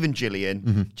and Jillian.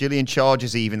 Mm-hmm. Jillian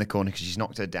charges Eve in the corner because she's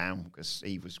knocked her down because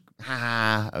Eve was,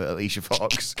 Alicia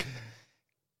Fox.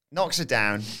 Knocks her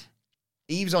down.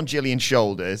 Eve's on Jillian's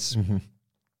shoulders. Mm-hmm.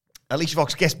 Alicia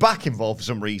Fox gets back involved for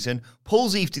some reason,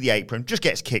 pulls Eve to the apron, just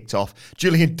gets kicked off.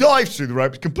 Jillian dives through the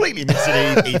ropes, completely missing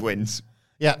Eve. Eve wins.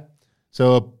 Yeah.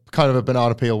 So kind of a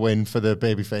banana peel win for the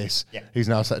babyface, who's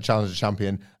now set a challenger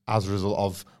champion as a result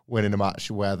of winning a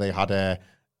match where they had a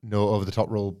no over-the-top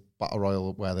rule battle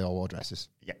royal where they all wore dresses.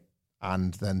 Yeah.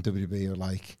 And then WWE are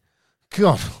like,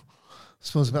 God, I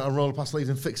suppose I better roll past leaves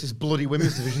and fix this bloody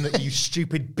women's division that you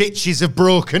stupid bitches have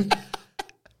broken.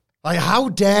 Like, how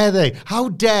dare they? How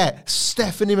dare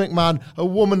Stephanie McMahon, a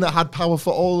woman that had power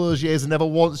for all those years and never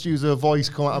once used her voice,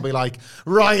 come out and be like,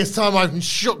 right, it's time I can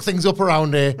shook things up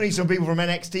around here. We need some people from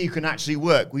NXT who can actually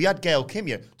work. We had Gail Kim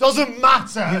here. Doesn't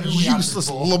matter. Useless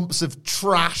lumps of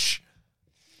trash.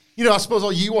 You know, I suppose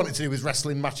all you wanted to do was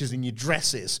wrestling matches in your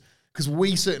dresses, because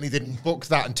we certainly didn't book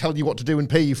that and tell you what to do and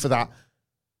pay you for that.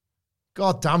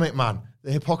 God damn it, man.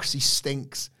 The hypocrisy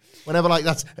stinks. Whenever, like,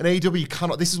 that's an AEW, you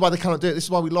cannot, this is why they cannot do it. This is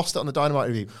why we lost it on the Dynamite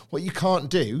review. What you can't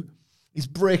do is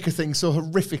break a thing so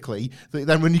horrifically that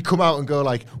then when you come out and go,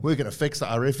 like, we're going to fix that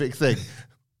horrific thing,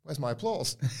 where's my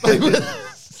applause?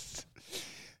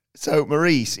 So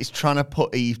Maurice is trying to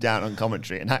put Eve down on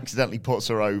commentary and accidentally puts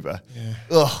her over. Yeah.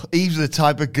 Ugh, Eve's the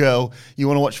type of girl you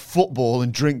want to watch football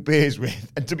and drink beers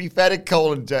with. And to be fair to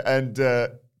Cole and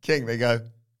King, they go,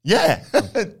 yeah.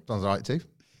 Sounds right too.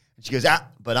 She goes,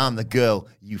 but I'm the girl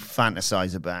you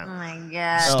fantasize about. Oh, my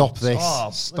God. Stop this.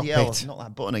 Stop it. Not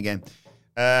that button again.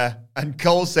 And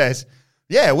Cole says,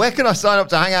 yeah, where can I sign up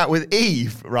to hang out with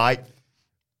Eve? Right.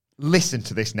 Listen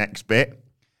to this next bit.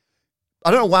 I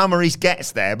don't know why Maurice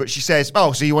gets there, but she says,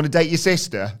 oh, so you want to date your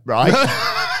sister, right?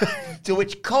 To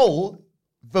which Cole,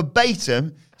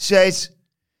 verbatim, says,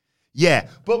 yeah.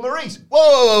 But Maurice,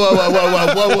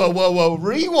 whoa,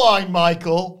 rewind,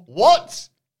 Michael. What?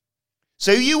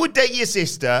 So you would date your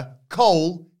sister,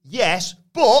 Cole, yes,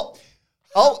 but,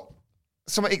 the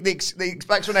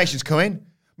explanation's coming.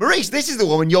 Maurice, this is the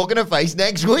woman you're going to face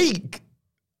next week.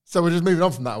 So we're just moving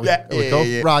on from that. Yeah.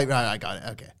 Right, I got it,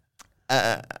 okay.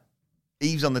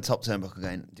 Eve's on the top turnbuckle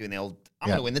doing the old, I'm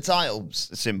going to win the title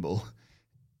symbol.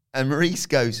 And Maurice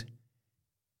goes,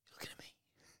 looking at me.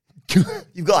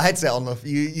 You've got a headset on, love.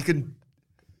 You can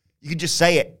just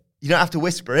say it. You don't have to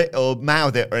whisper it or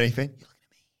mouth it or anything.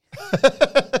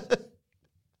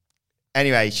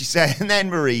 Anyway, she said, and then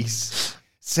Maurice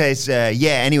says,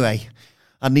 anyway,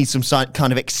 I need some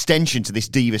kind of extension to this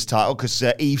Divas title because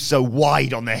Eve's so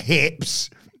wide on the hips.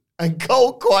 And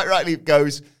Cole quite rightly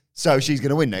goes, so she's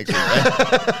going to win next week, right?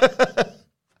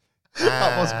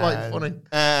 That was quite funny.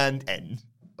 And end.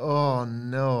 Oh,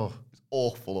 no. It's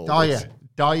awful.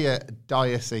 Dire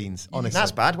scenes, honestly.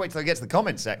 That's bad. Wait till I get to the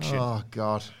comment section. Oh,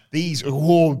 God. These,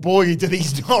 oh, boy, do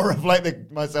these not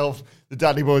reflect myself, the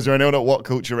Dudley Boys, or anyone at What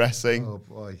Culture Wrestling. Oh,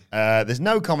 boy. There's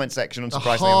no comment section,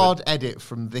 unsurprisingly. A hard edit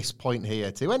from this point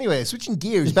here, too. Anyway, switching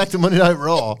gears, back to Monday Night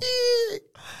Raw.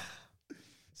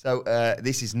 So,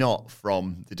 this is not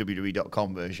from the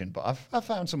WWE.com version, but I've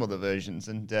found some other versions,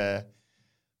 and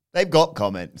they've got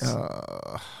comments.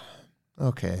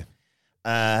 Okay.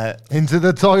 Into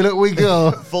the toilet we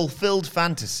go. Fulfilled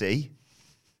Fantasy.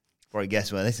 Probably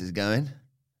guess where this is going.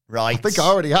 Right. I think I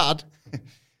already had.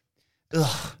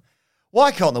 Ugh.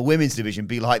 Why can't the women's division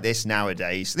be like this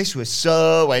nowadays? This was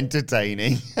so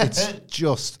entertaining. It's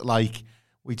just like,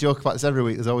 we joke about this every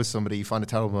week. There's always somebody, you find a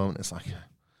terrible moment. It's like,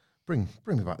 bring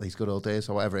me back these good old days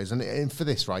or whatever it is. And for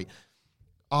this, right,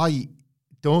 I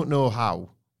don't know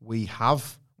how we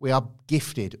are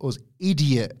gifted, us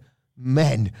idiot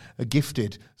men are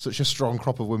gifted such a strong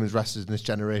crop of women's wrestlers in this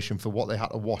generation for what they had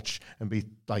to watch and be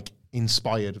like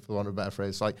inspired, for want of a better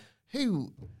phrase. Like,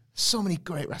 so many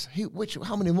great wrestlers.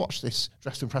 How many watched this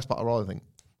Dress to Impress Battle Royal? I think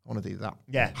I want to do that.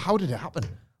 Yeah. How did it happen?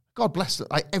 God bless them,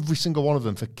 like every single one of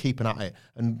them for keeping at it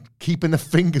and keeping their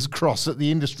fingers crossed that the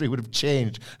industry would have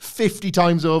changed 50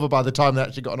 times over by the time they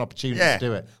actually got an opportunity to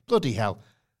do it. Bloody hell.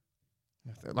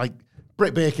 Like,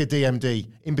 Britt Baker, DMD,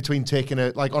 in between taking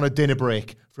on a dinner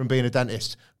break from being a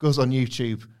dentist, goes on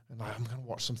YouTube and like, I'm going to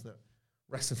watch something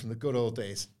wrestling from the good old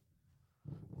days.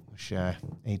 Wish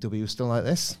AEW was still like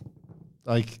this.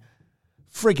 Like,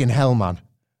 friggin' hell, man.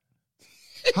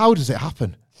 How does it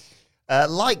happen?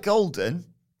 Like Golden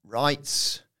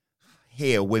writes,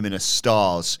 here women are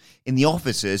stars. In the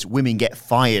offices, women get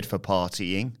fired for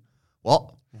partying.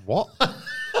 What? What? I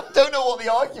don't know what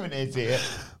the argument is here.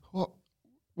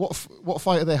 What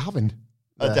fight are they having?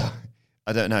 I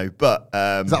don't know, but...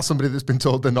 is that somebody that's been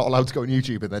told they're not allowed to go on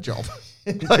YouTube in their job?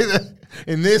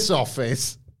 In this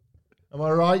office? Am I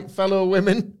right, fellow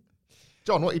women?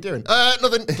 John, what are you doing?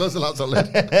 Nothing. Close the laptop lid.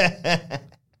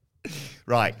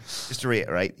 Right, just to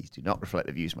reiterate, these do not reflect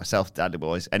the views of myself, Daddy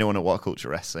Boys, anyone at What Culture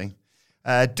Wrestling.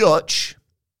 Dutch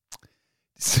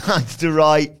decides to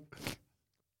write,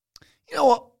 you know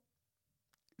what?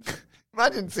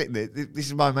 Imagine sitting there. This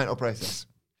is my mental process.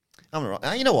 I'm gonna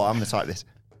write, you know what? I'm going to type this.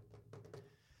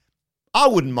 I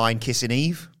wouldn't mind kissing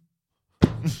Eve.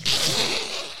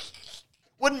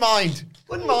 Wouldn't mind.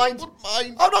 I'm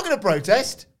not going to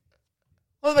protest.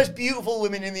 One of the most beautiful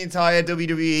women in the entire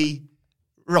WWE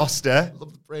roster.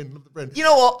 Love the brain. You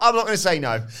know what? I'm not going to say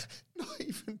no. Not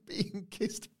even being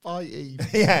kissed by Eve.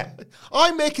 Yeah.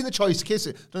 I'm making the choice to kiss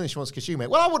it. Don't think she wants to kiss you, mate.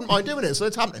 Well, I wouldn't mind doing it, so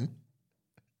it's happening.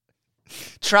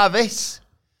 Travis.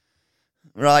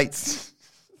 Right.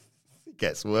 It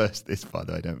gets worse, this, by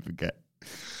the way, don't forget.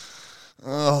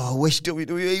 Oh, I wish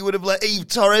WWE would have let Eve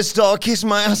Torres start Kiss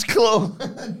My Ass Club.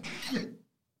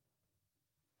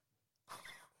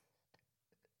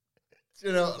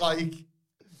 You know, like...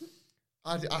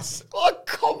 What a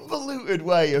convoluted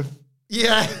way of...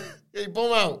 Yeah. Get your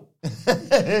bum out.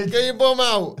 Get your bum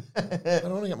out. I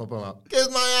don't want to get my bum out. Kiss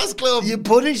My Ass Club. You're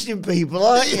punishing people,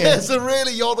 aren't you? Yeah, so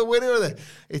really, you're the winner of it.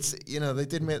 It's, you know, they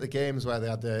did make the games where they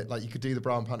had the, like, you could do the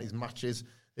brown panties matches.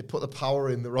 They put the power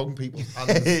in the wrong people's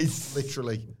hands,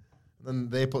 literally. And then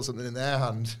they put something in their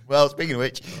hand. Well, speaking of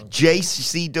which,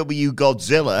 JCW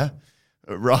Godzilla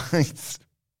writes,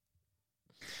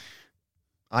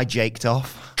 I jaked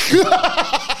off.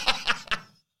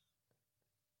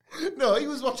 No, he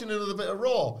was watching another bit of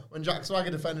Raw when Jack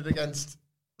Swagger defended against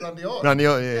Randy Orton. Randy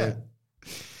Orton, yeah.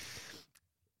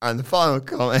 And the final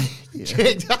comment.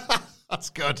 That's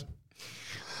good.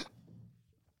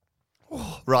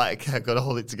 Right, okay, I've got to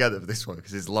hold it together for this one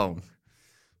because it's long.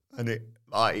 And it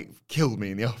killed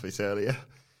me in the office earlier.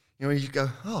 You know, you go,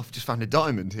 oh, I've just found a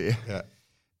diamond here. Yeah.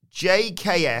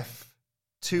 JKF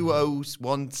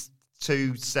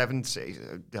 201276.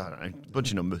 I don't know, bunch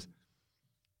of numbers.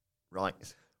 Right.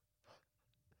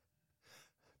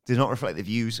 Do not reflect the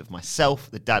views of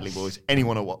myself, the Dadley Boys,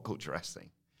 anyone at What Culture Wrestling.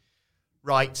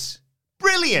 Writes,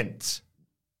 brilliant.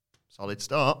 Solid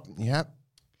start. Yeah.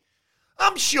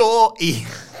 I'm sure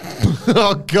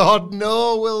Oh, God,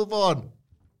 no, Wilborn.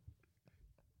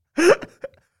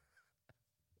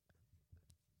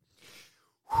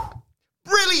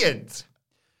 Brilliant.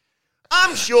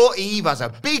 I'm sure Eve has a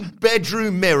big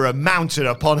bedroom mirror mounted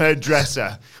upon her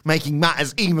dresser, making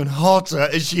matters even hotter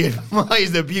as she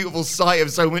admires the beautiful sight of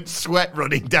so much sweat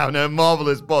running down her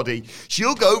marvellous body.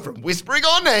 She'll go from whispering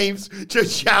our names to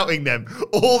shouting them.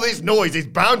 All this noise is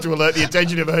bound to alert the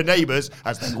attention of her neighbours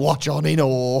as they watch on in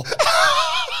awe.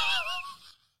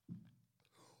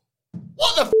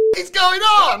 What the is going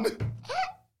on?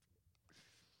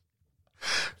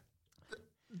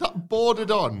 That bordered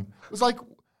on. It was like...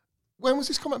 When was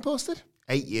this comment posted?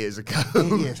 8 years ago.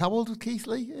 8 years. How old was Keith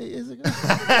Lee 8 years ago?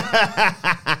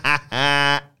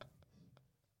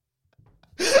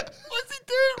 What's he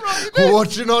doing right now?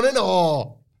 Watching on in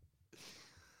awe.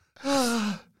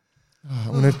 I'm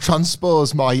going to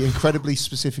transpose my incredibly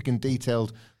specific and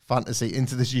detailed fantasy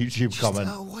into this YouTube comment.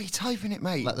 Why are you typing it,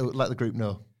 mate? Let the group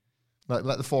know.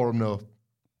 Let the forum know.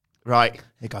 Right.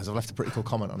 Hey, guys, I've left a pretty cool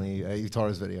comment on the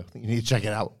Torres video. I think you need to check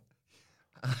it out.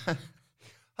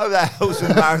 Hope that helps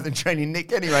with marathon training,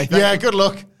 Nick, anyway. Yeah, good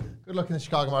luck. Good luck in the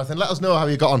Chicago Marathon. Let us know how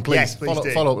you got on, please. Yes, please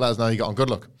do. Follow up, let us know how you got on.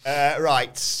 Good luck.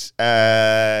 Right.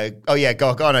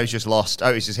 Gargano's just lost.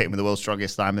 Otis just hit him with the world's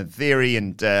strongest slam. And Theory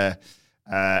and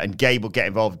Gable get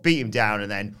involved, beat him down, and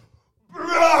then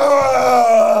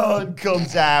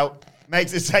comes out,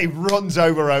 makes a save, runs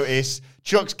over Otis,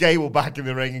 chucks Gable back in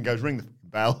the ring and goes, ring the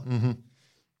bell. Mm-hmm.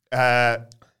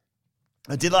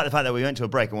 I did like the fact that we went to a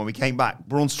break, and when we came back,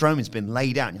 Braun Strowman's been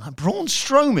laid out. And you're like, Braun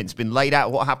Strowman's been laid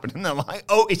out. What happened? And they're like,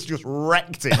 Otis just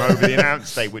wrecked him over the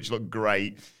announce tape, which looked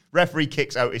great. Referee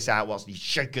kicks Otis out whilst he's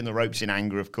shaking the ropes in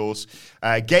anger, of course.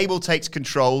 Gable takes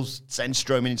control, sends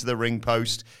Strowman into the ring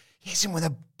post. Hits him with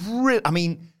a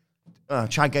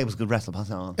Chad Gable's a good wrestler, pass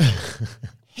that on.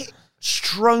 Hit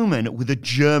Strowman with a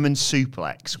German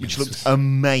suplex, which looked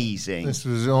amazing. This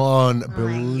was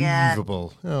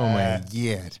unbelievable. Oh, my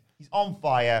God. He's on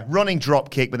fire, running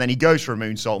drop kick, but then he goes for a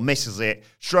moonsault, misses it.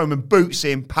 Strowman boots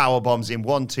him, power bombs him,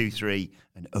 1, 2, 3,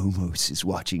 And Omos is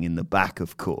watching in the back,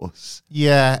 of course.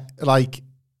 Yeah, like,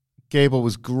 Gable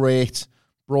was great.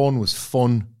 Braun was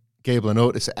fun. Gable and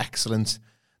Otis are excellent.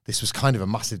 This was kind of a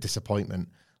massive disappointment.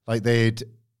 Like, they'd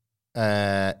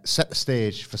set the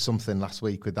stage for something last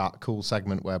week with that cool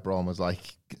segment where Braun was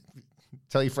like,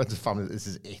 tell your friends and family that this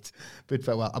is it. Bid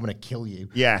farewell, I'm going to kill you.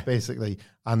 Yeah. Basically.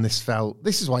 And this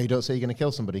is why you don't say you're going to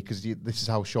kill somebody, because this is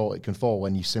how short it can fall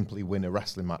when you simply win a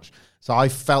wrestling match. So I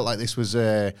felt like this was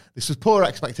poor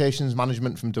expectations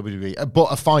management from WWE,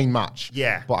 but a fine match.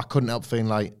 Yeah. But I couldn't help feeling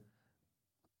like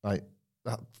Flight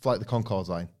the Conchords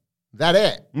line. That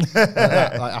it?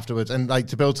 like afterwards. And like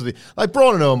to build to the... Like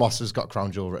Braun and Omos has got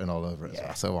Crown Jewel written all over it.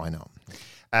 Yeah. So why not?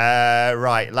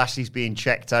 Right. Lashley's being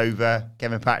checked over.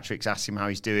 Kevin Patrick's asked him how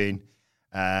he's doing.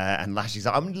 And Lashley's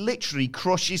like, I'm literally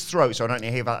crush his throat so I don't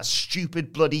hear about that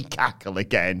stupid bloody cackle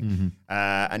again. Mm-hmm.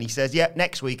 And he says,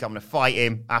 next week I'm going to fight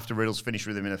him after Riddle's finished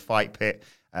with him in a fight pit.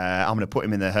 I'm going to put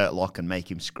him in the Hurt Lock and make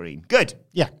him scream. Good.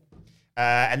 Yeah.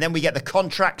 And then we get the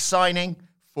contract signing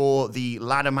for the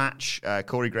ladder match.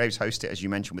 Corey Graves hosted it, as you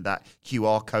mentioned, with that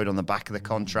QR code on the back of the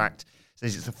contract.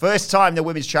 Says it's the first time the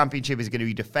Women's Championship is going to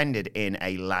be defended in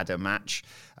a ladder match.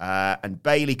 And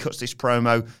Bayley cuts this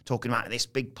promo talking about this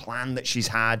big plan that she's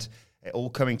had, it all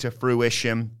coming to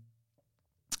fruition.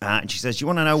 And she says, you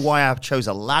want to know why I chose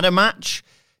a ladder match?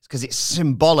 It's because it's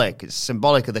symbolic. It's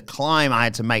symbolic of the climb I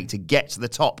had to make to get to the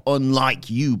top, unlike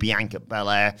you, Bianca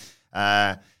Belair.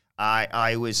 That's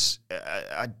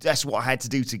what I had to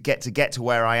do to get to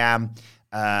where I am.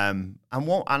 And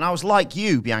I was like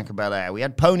you, Bianca Belair. We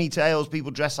had ponytails,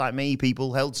 people dressed like me,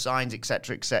 people held signs,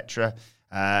 etc., etc.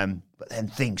 But then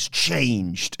things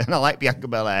changed. And I like Bianca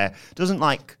Belair. Doesn't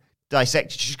like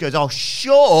dissect it. She just goes, oh,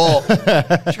 sure.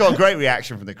 She got a great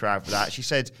reaction from the crowd for that. She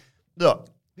said, look,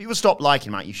 people stop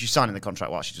liking you. She's signing the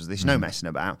contract while she does this. No messing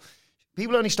about.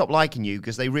 People only stop liking you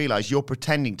because they realize you're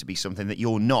pretending to be something that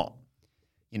you're not.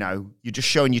 You know, you're just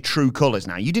showing your true colours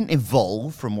now. You didn't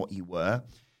evolve from what you were.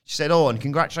 She said, and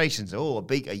congratulations.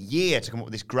 A year to come up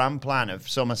with this grand plan of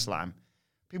SummerSlam.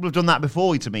 People have done that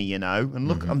before to me, you know. And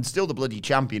look, I'm still the bloody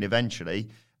champion eventually.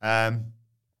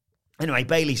 Anyway,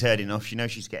 Bayley's heard enough. She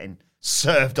knows she's getting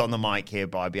served on the mic here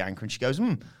by Bianca. And she goes,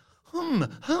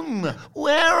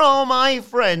 where are my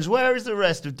friends? Where is the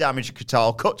rest of Damage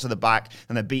Control? Cut to the back.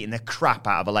 And they're beating the crap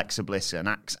out of Alexa Bliss and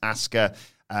Asuka.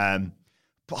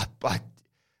 But I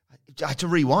had to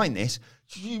rewind this.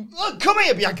 Come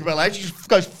here, Bianca Belair. She just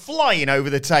goes flying over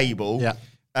the table.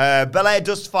 Yeah. Belair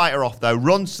does fight her off, though.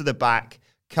 Runs to the back.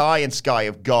 Kai and Sky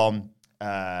have gone.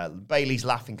 Bayley's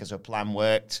laughing because her plan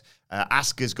worked.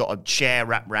 Asuka's got a chair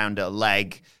wrapped around her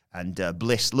leg. And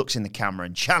Bliss looks in the camera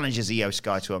and challenges Io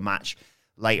Sky to a match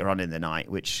later on in the night,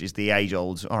 which is the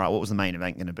age-old, all right, what was the main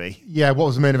event going to be? Yeah, what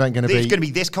was the main event going to be? It's going to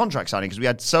be this contract signing because we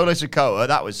had Solo Sikoa.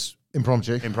 That was...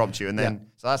 Impromptu. And then,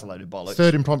 so that's a load of bollocks.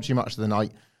 Third impromptu match of the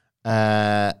night.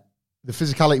 The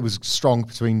physicality was strong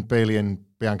between Bayley and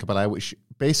Bianca Belair, which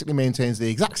basically maintains the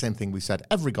exact same thing we said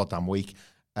every goddamn week.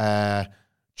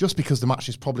 Just because the match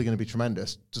is probably going to be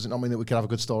tremendous, does it not mean that we could have a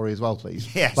good story as well,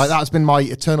 please? Yes. Like, that's been my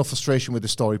eternal frustration with the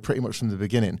story pretty much from the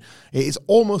beginning. It is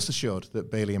almost assured that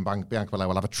Bayley and Bianca Belair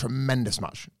will have a tremendous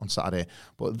match on Saturday,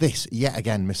 but this, yet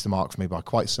again, missed the mark for me by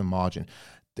quite some margin.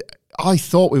 I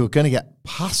thought we were going to get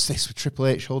past this with Triple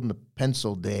H holding the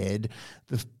pencil dead.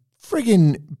 The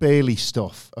friggin' Bayley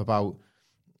stuff about,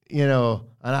 and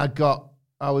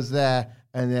I was there,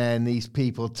 and then these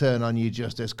people turn on you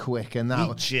just as quick, and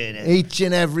that each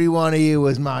and every one of you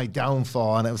was my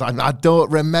downfall. And it was like, I don't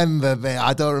remember,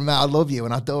 I love you,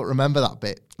 and I don't remember that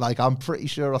bit. Like, I'm pretty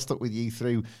sure I stuck with you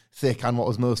through thick and what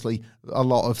was mostly a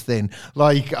lot of thin.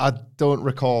 Like, I don't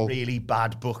recall. Really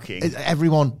bad booking.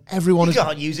 Everyone you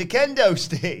can't use a kendo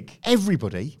stick.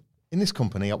 Everybody in this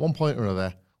company at one point or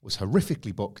another was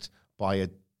horrifically booked by a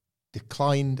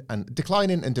declining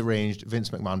and deranged Vince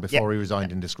McMahon before he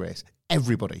resigned in disgrace.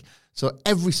 Everybody. So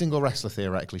every single wrestler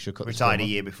theoretically should cut retired a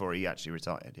year before he actually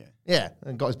retired, yeah. Yeah,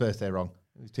 and got his birthday wrong.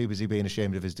 He was too busy being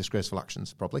ashamed of his disgraceful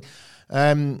actions, probably.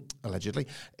 Allegedly.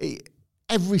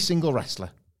 Every single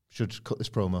wrestler should cut this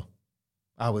promo.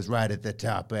 I was right at the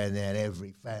top, and then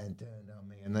every fan turned on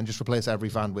me. And then just replace every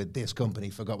fan with, this company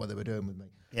forgot what they were doing with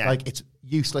me. Yeah. Like, it's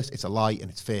useless, it's a lie,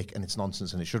 and it's fake, and it's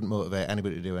nonsense, and it shouldn't motivate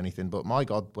anybody to do anything. But my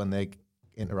God, when they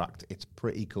interact, it's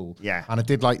pretty cool. Yeah. And I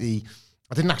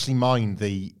didn't actually mind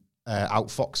the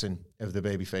outfoxing of the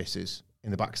baby faces in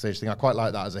the backstage thing. I quite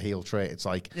like that as a heel trait. It's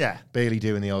like Bayley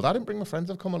doing the old, I didn't bring my friends,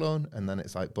 I've come alone. And then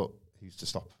it's like, but who's to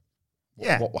stop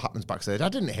what happens backstage? I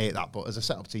didn't hate that, but as a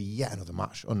setup to yet another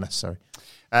match, unnecessary.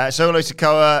 Solo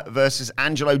Sikoa versus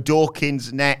Angelo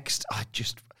Dawkins next.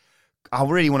 I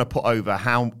really want to put over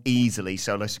how easily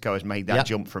Solo Sikoa has made that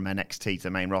jump from NXT to the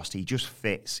main roster. He just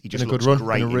fits. He just looks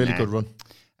great. In a really good run.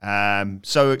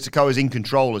 So Sikoa's in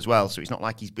control as well, so it's not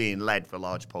like he's being led for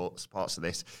large parts of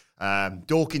this.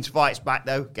 Dawkins fights back,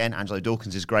 though. Again, Angelo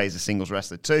Dawkins is great as a singles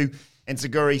wrestler, too.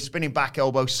 Enziguri, spinning back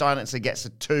elbow, silencer gets a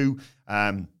 2.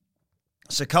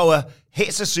 Sikoa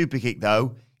hits a super kick,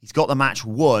 though. He's got the match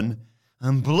won.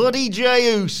 And bloody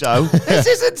Jey Uso, this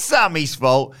isn't Sammy's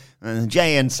fault. And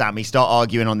Jey and Sammy start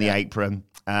arguing on the apron.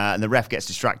 And the ref gets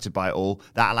distracted by it all.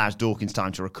 That allows Dawkins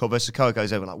time to recover. Sikoa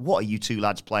goes over like, what are you two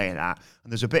lads playing at?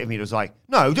 And there's a bit of me that was like,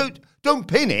 no, don't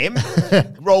pin him.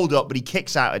 Rolled up, but he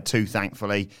kicks out at 2,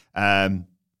 thankfully. And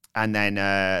then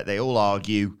they all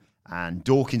argue. And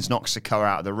Dawkins knocks Sikoa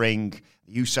out of the ring.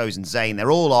 The Usos and Zayn, they're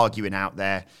all arguing out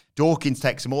there. Dawkins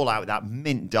takes them all out with that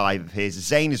mint dive of his.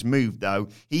 Zayn has moved, though.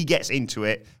 He gets into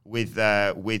it with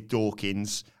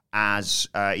Dawkins as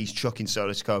he's chucking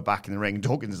Solo Sikoa back in the ring. And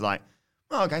Dawkins is like,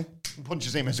 oh, okay,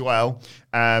 punches him as well.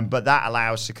 But that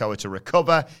allows Sikoa to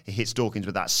recover. He hits Dawkins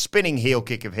with that spinning heel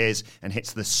kick of his and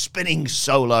hits the spinning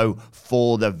Solo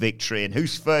for the victory. And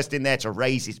who's first in there to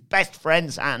raise his best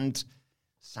friend's hand?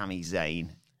 Sami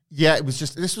Zayn. Yeah,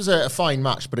 this was a fine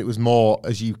match, but it was more,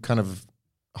 as you kind of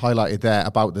highlighted there,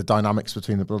 about the dynamics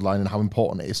between the bloodline and how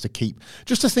important it is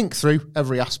to think through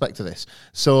every aspect of this.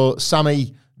 So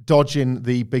Sami dodging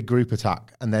the big group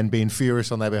attack and then being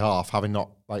furious on their behalf, having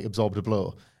not absorbed a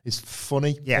blow, is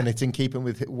funny. Yeah. And it's in keeping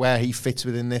with where he fits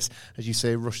within this, as you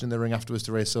say, rushing in the ring afterwards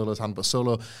to raise Solo's hand. But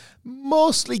Solo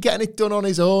mostly getting it done on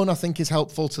his own, I think, is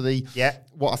helpful to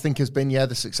what I think has been,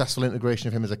 the successful integration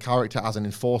of him as a character, as an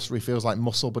enforcer. He feels like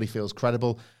muscle, but he feels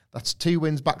credible. That's 2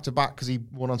 wins back-to-back because he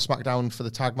won on SmackDown for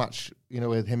the tag match,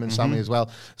 with him and Sami as well.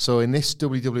 So in this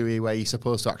WWE where he's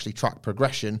supposed to actually track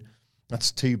progression,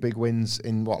 that's 2 big wins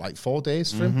in, 4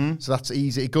 days for him? So that's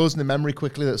easy. It goes in the memory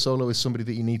quickly that Solo is somebody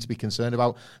that you need to be concerned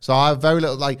about. So I have very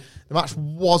little, the match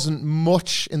wasn't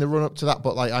much in the run-up to that,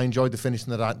 but, I enjoyed the finish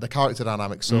and the character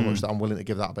dynamic so much that I'm willing to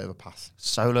give that a bit of a pass.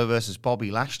 Solo versus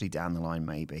Bobby Lashley down the line,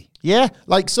 maybe. Yeah,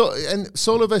 and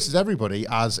Solo versus everybody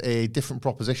as a different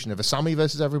proposition of a Sami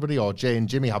versus everybody or Jey and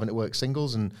Jimmy having to work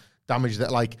singles and damage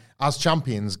that, as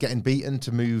champions, getting beaten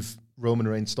to move Roman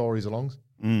Reigns' stories along.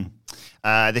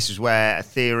 This is where a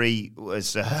Theory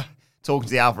was talking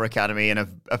to the Alpha Academy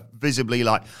and visibly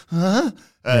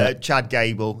Chad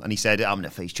Gable, and he said, I'm going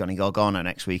to face Johnny Gargano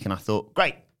next week. And I thought,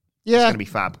 great. Yeah. It's going to be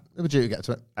fab. We're due to get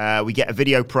to it. We get a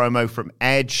video promo from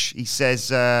Edge. He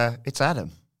says, it's Adam.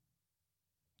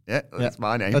 Yeah, that's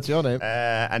my name. That's your name.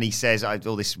 And he says,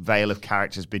 all this veil of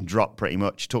character has been dropped pretty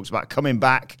much. He talks about coming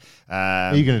back.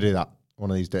 Are you going to do that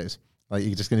one of these days?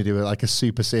 You're just going to do a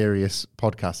super serious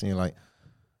podcast and you're like,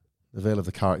 the veil of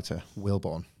the character,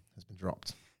 Wilborn, has been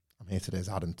dropped. I'm here today as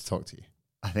Adam to talk to you.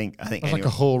 I think it's like a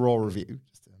whole Raw review.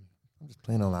 I'm just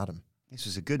playing on Adam. This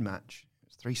was a good match. It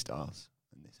was 3 stars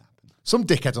when this happened. Some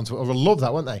dickheads on Twitter will love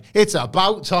that, won't they? It's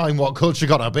about time What Culture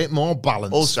got a bit more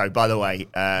balance. Also, by the way,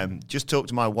 just talk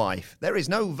to my wife. There is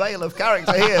no veil of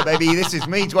character here, baby. This is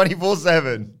me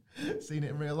 24/7. Seen it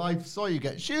in real life. Saw you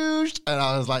get shooshed. And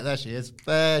I was like, there she is.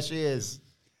 There she is.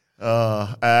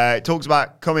 It talks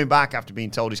about coming back after being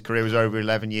told his career was over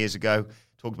 11 years ago.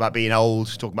 Talks about being old.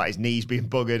 Talking about his knees being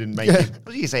buggered and making, what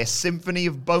did you say, a symphony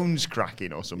of bones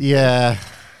cracking or something? Yeah.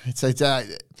 It's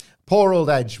poor old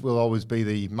Edge will always be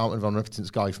the Mountain of Omnipotence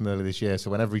guy from earlier this year.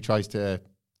 So whenever he tries to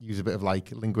use a bit of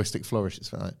linguistic flourish,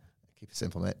 it's like, keep it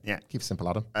simple, mate. Yeah. Keep it simple,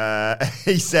 Adam.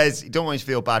 He says, don't want you to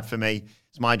feel bad for me.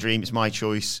 It's my dream. It's my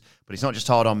choice. But it's not just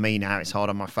hard on me now. It's hard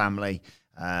on my family.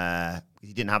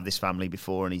 He didn't have this family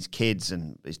before, and his kids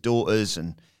and his daughters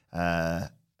and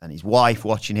his wife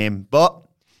watching him. But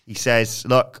he says,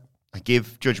 look, I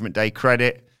give Judgment Day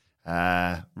credit.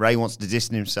 Ray wants to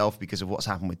distance himself because of what's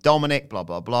happened with Dominic, blah,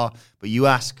 blah, blah. But you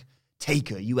ask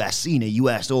Taker, US Cena,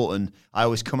 US Orton, I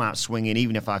always come out swinging,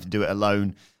 even if I have to do it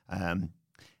alone. And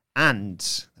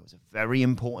there was a very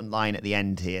important line at the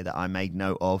end here that I made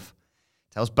note of.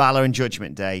 Tells Balor and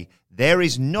Judgment Day, there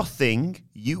is nothing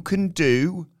you can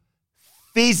do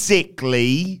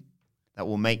physically that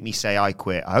will make me say I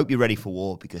quit. I hope you're ready for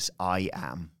war because I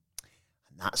am.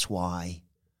 And that's why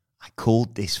I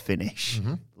called this finish.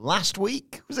 Last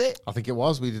week, was it? I think it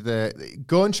was. We did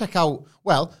go and check out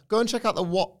the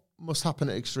What Must Happen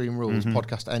at Extreme Rules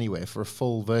podcast anyway for a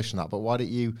full version of that. But why don't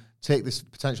you take this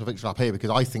potential victory lap here? Because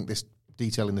I think this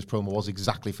detail in this promo was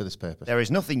exactly for this purpose. There is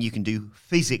nothing you can do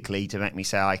physically to make me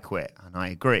say I quit. And I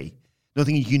agree.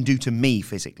 Nothing you can do to me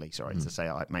physically, to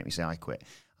make me say I quit.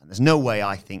 And there's no way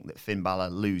I think that Finn Balor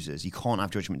loses. You can't have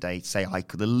Judgment Day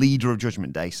the leader of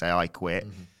Judgment Day say I quit.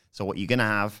 So what you're going to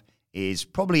have is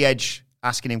probably Edge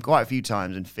asking him quite a few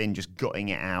times, and Finn just gutting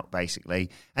it out, basically.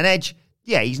 And Edge,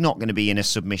 yeah, he's not going to be in a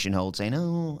submission hold saying,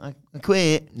 oh, I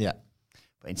quit. Yeah.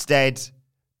 But instead,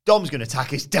 Dom's going to attack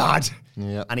his dad,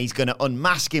 and he's going to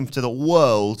unmask him to the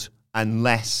world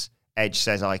unless Edge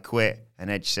says, I quit, and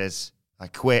Edge says, I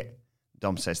quit.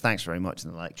 Dom says, thanks very much,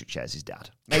 and the electric chair's his dad.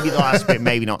 Maybe the last bit,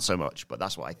 maybe not so much, but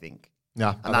that's what I think.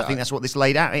 Yeah, and I think that's what this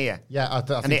laid out here. Yeah, I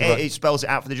think and it spells it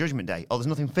out for the Judgment Day. Oh, there's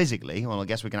nothing physically. Well, I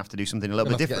guess we're going to have to do something a little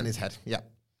bit different. Get in his head, yeah.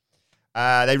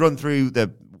 They run through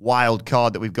the wild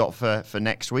card that we've got for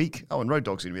next week. Oh, and Road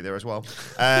Dogg's going to be there as well.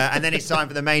 And then it's time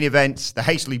for the main event, the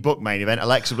hastily booked main event,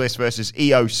 Alexa Bliss versus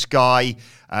Io Sky.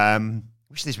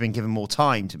 Wish this had been given more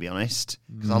time, to be honest,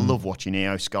 because I love watching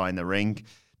Io Sky in the ring.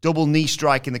 Double knee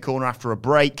strike in the corner after a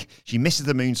break. She misses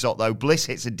the moonsault, though. Bliss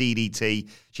hits a DDT.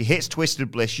 She hits Twisted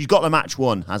Bliss. She's got the match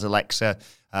won, has Alexa.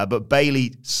 But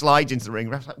Bayley slides into the ring.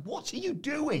 Ref's like, what are you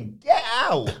doing? Get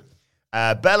out.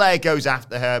 Belair goes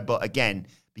after her, but again,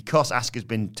 because Asuka's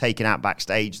been taken out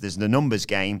backstage, there's the numbers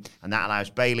game, and that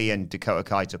allows Bayley and Dakota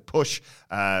Kai to push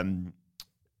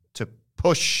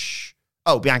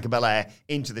Bianca Belair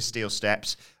into the steel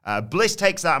steps. Bliss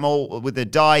takes that all with a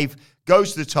dive,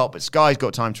 goes to the top, but Sky's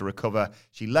got time to recover.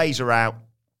 She lays her out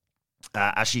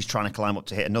as she's trying to climb up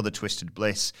to hit another Twisted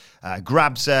Bliss.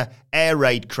 Grabs her, air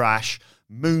raid crash,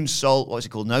 moonsault. What's it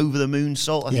called? Over the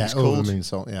moonsault, I think it's called. Over the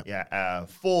moonsault, yeah. Yeah,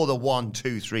 for the 1,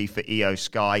 2, 3 for Io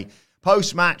Sky.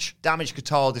 Post-match, Damage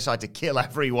Control decide to kill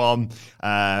everyone,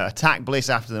 attack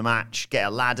Bliss after the match, get a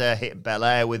ladder, hit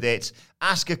Belair with it.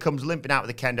 Asuka comes limping out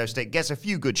with a kendo stick, gets a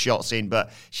few good shots in,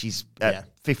 but she's at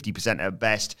 50% at her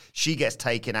best. She gets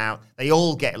taken out. They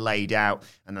all get laid out,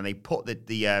 and then they put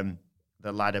the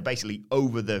ladder basically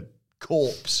over the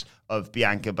corpse of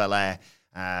Bianca Belair,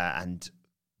 and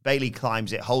Bayley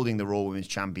climbs it, holding the Raw Women's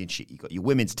Championship. You've got your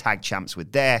women's tag champs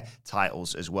with their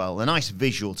titles as well. A nice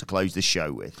visual to close the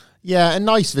show with. Yeah, a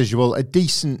nice visual. A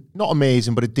decent, not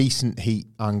amazing, but a decent heat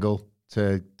angle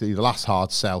to do the last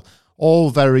hard sell. All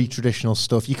very traditional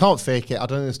stuff. You can't fake it. I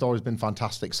don't think the story's been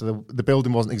fantastic. So the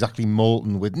building wasn't exactly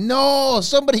molten with, no,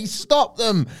 somebody stop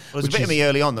them. Well, there's a bit of me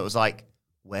early on that was like,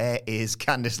 where is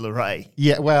Candice LeRae?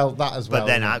 Yeah, well, that as well. But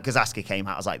then, because Asuka came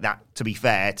out, I was like, that. To be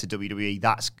fair to WWE,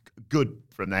 that's good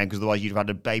from them, because otherwise you'd have had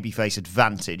a babyface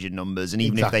advantage in numbers, and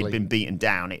even if they'd been beaten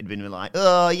down, it'd been like,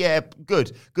 oh yeah,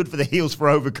 good for the heels for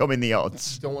overcoming the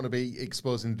odds. Don't want to be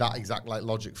exposing that exact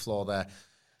logic flaw there.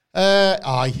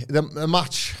 The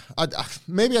match,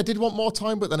 maybe I did want more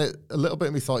time, but then a little bit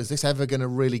of me thought, is this ever going to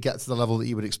really get to the level that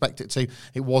you would expect it to?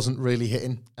 It wasn't really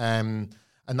hitting. And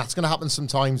that's going to happen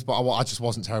sometimes, but I just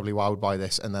wasn't terribly wowed by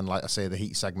this. And then, like I say, the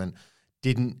heat segment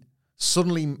didn't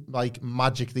suddenly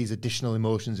magic these additional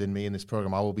emotions in me in this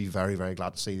program. I will be very, very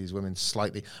glad to see these women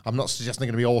slightly. I'm not suggesting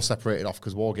they're going to be all separated off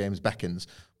because War Games beckons,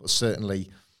 but certainly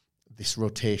this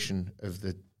rotation of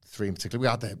the three in particular. We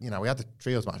had the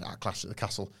trios match at Clash at the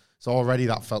Castle, so already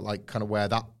that felt like kind of where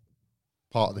that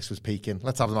part of this was peaking.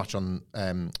 Let's have the match on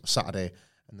Saturday,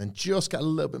 and then just get a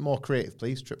little bit more creative,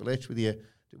 please, Triple H, with your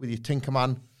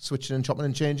Tinkerman switching and chopping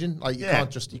and changing. You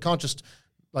can't just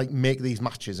make these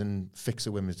matches and fix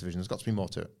a women's division. There's got to be more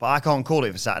to it. But I can't call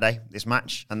it for Saturday, this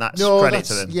match, and that's credit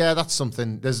to them. Yeah, that's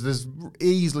something. There's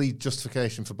easily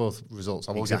justification for both results.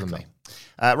 I will give them that.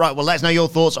 Right, well, let us know your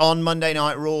thoughts on Monday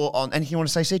Night Raw. On anything you want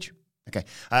to say, Sidge? Okay.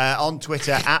 On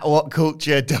Twitter, at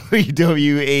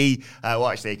WhatCultureWWE.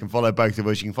 Actually, you can follow both of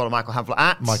us. You can follow Michael Hamflett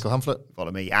at Michael Hamflett.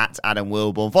 Follow me at Adam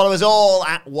Wilborn. Follow us all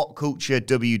at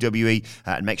WhatCultureWWE.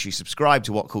 And make sure you subscribe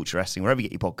to What Culture Wrestling, wherever you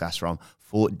get your podcasts from,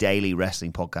 for daily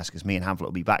wrestling podcasts, because me and Hamflett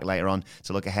will be back later on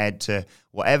to look ahead to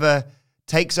whatever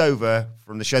takes over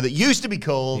from the show that used to be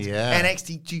called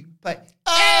NXT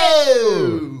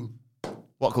 2.0.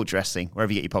 What Culture Wrestling,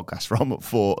 wherever you get your podcast from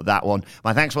for that one.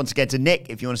 My thanks once again to Nick.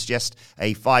 If you want to suggest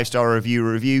a 5-star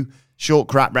review, short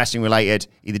crap wrestling related,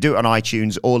 either do it on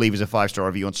iTunes or leave us a 5-star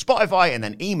review on Spotify, and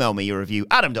then email me your review,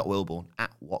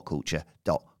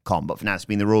 adam.wilborn@whatculture.com. But for now, it's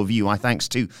been the Raw Review. My thanks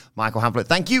to Michael Hamflett.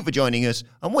 Thank you for joining us,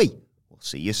 and we will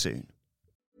see you soon.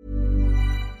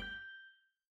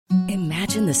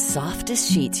 Imagine the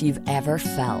softest sheets you've ever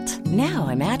felt. Now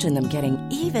imagine them getting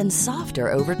even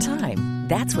softer over time.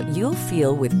 That's what you'll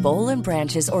feel with Boll &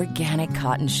 Branch's organic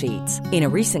cotton sheets. In a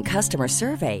recent customer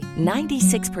survey,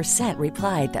 96%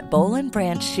 replied that Boll &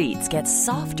 Branch sheets get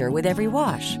softer with every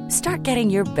wash. Start getting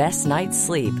your best night's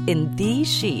sleep in these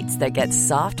sheets that get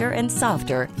softer and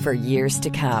softer for years to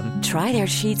come. Try their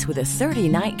sheets with a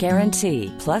 30-night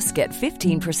guarantee. Plus, get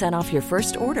 15% off your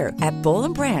first order at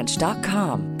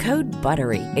BollandBranch.com. Code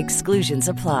BUTTERY. Exclusions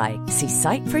apply. See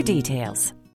site for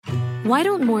details. Why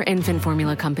don't more infant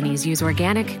formula companies use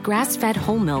organic, grass-fed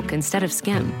whole milk instead of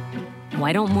skim?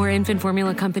 Why don't more infant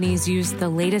formula companies use the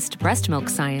latest breast milk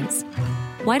science?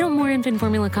 Why don't more infant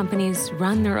formula companies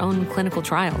run their own clinical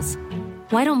trials?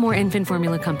 Why don't more infant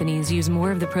formula companies use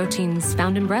more of the proteins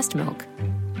found in breast milk?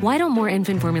 Why don't more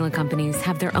infant formula companies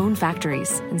have their own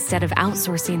factories instead of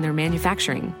outsourcing their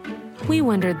manufacturing? We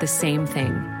wondered the same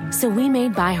thing. So we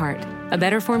made ByHeart, a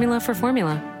better formula for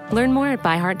formula. Learn more at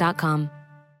byheart.com.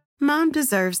 Mom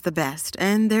deserves the best,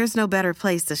 and there's no better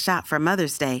place to shop for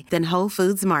Mother's Day than Whole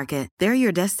Foods Market. They're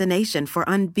your destination for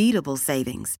unbeatable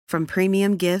savings, from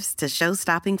premium gifts to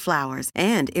show-stopping flowers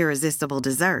and irresistible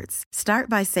desserts. Start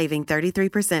by saving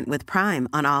 33% with Prime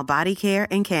on all body care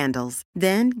and candles.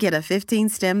 Then get a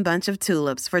 15-stem bunch of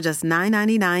tulips for just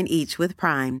 $9.99 each with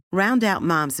Prime. Round out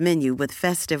Mom's menu with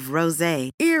festive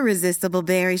rosé, irresistible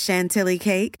berry chantilly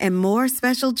cake, and more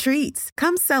special treats.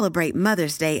 Come celebrate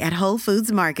Mother's Day at Whole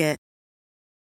Foods Market.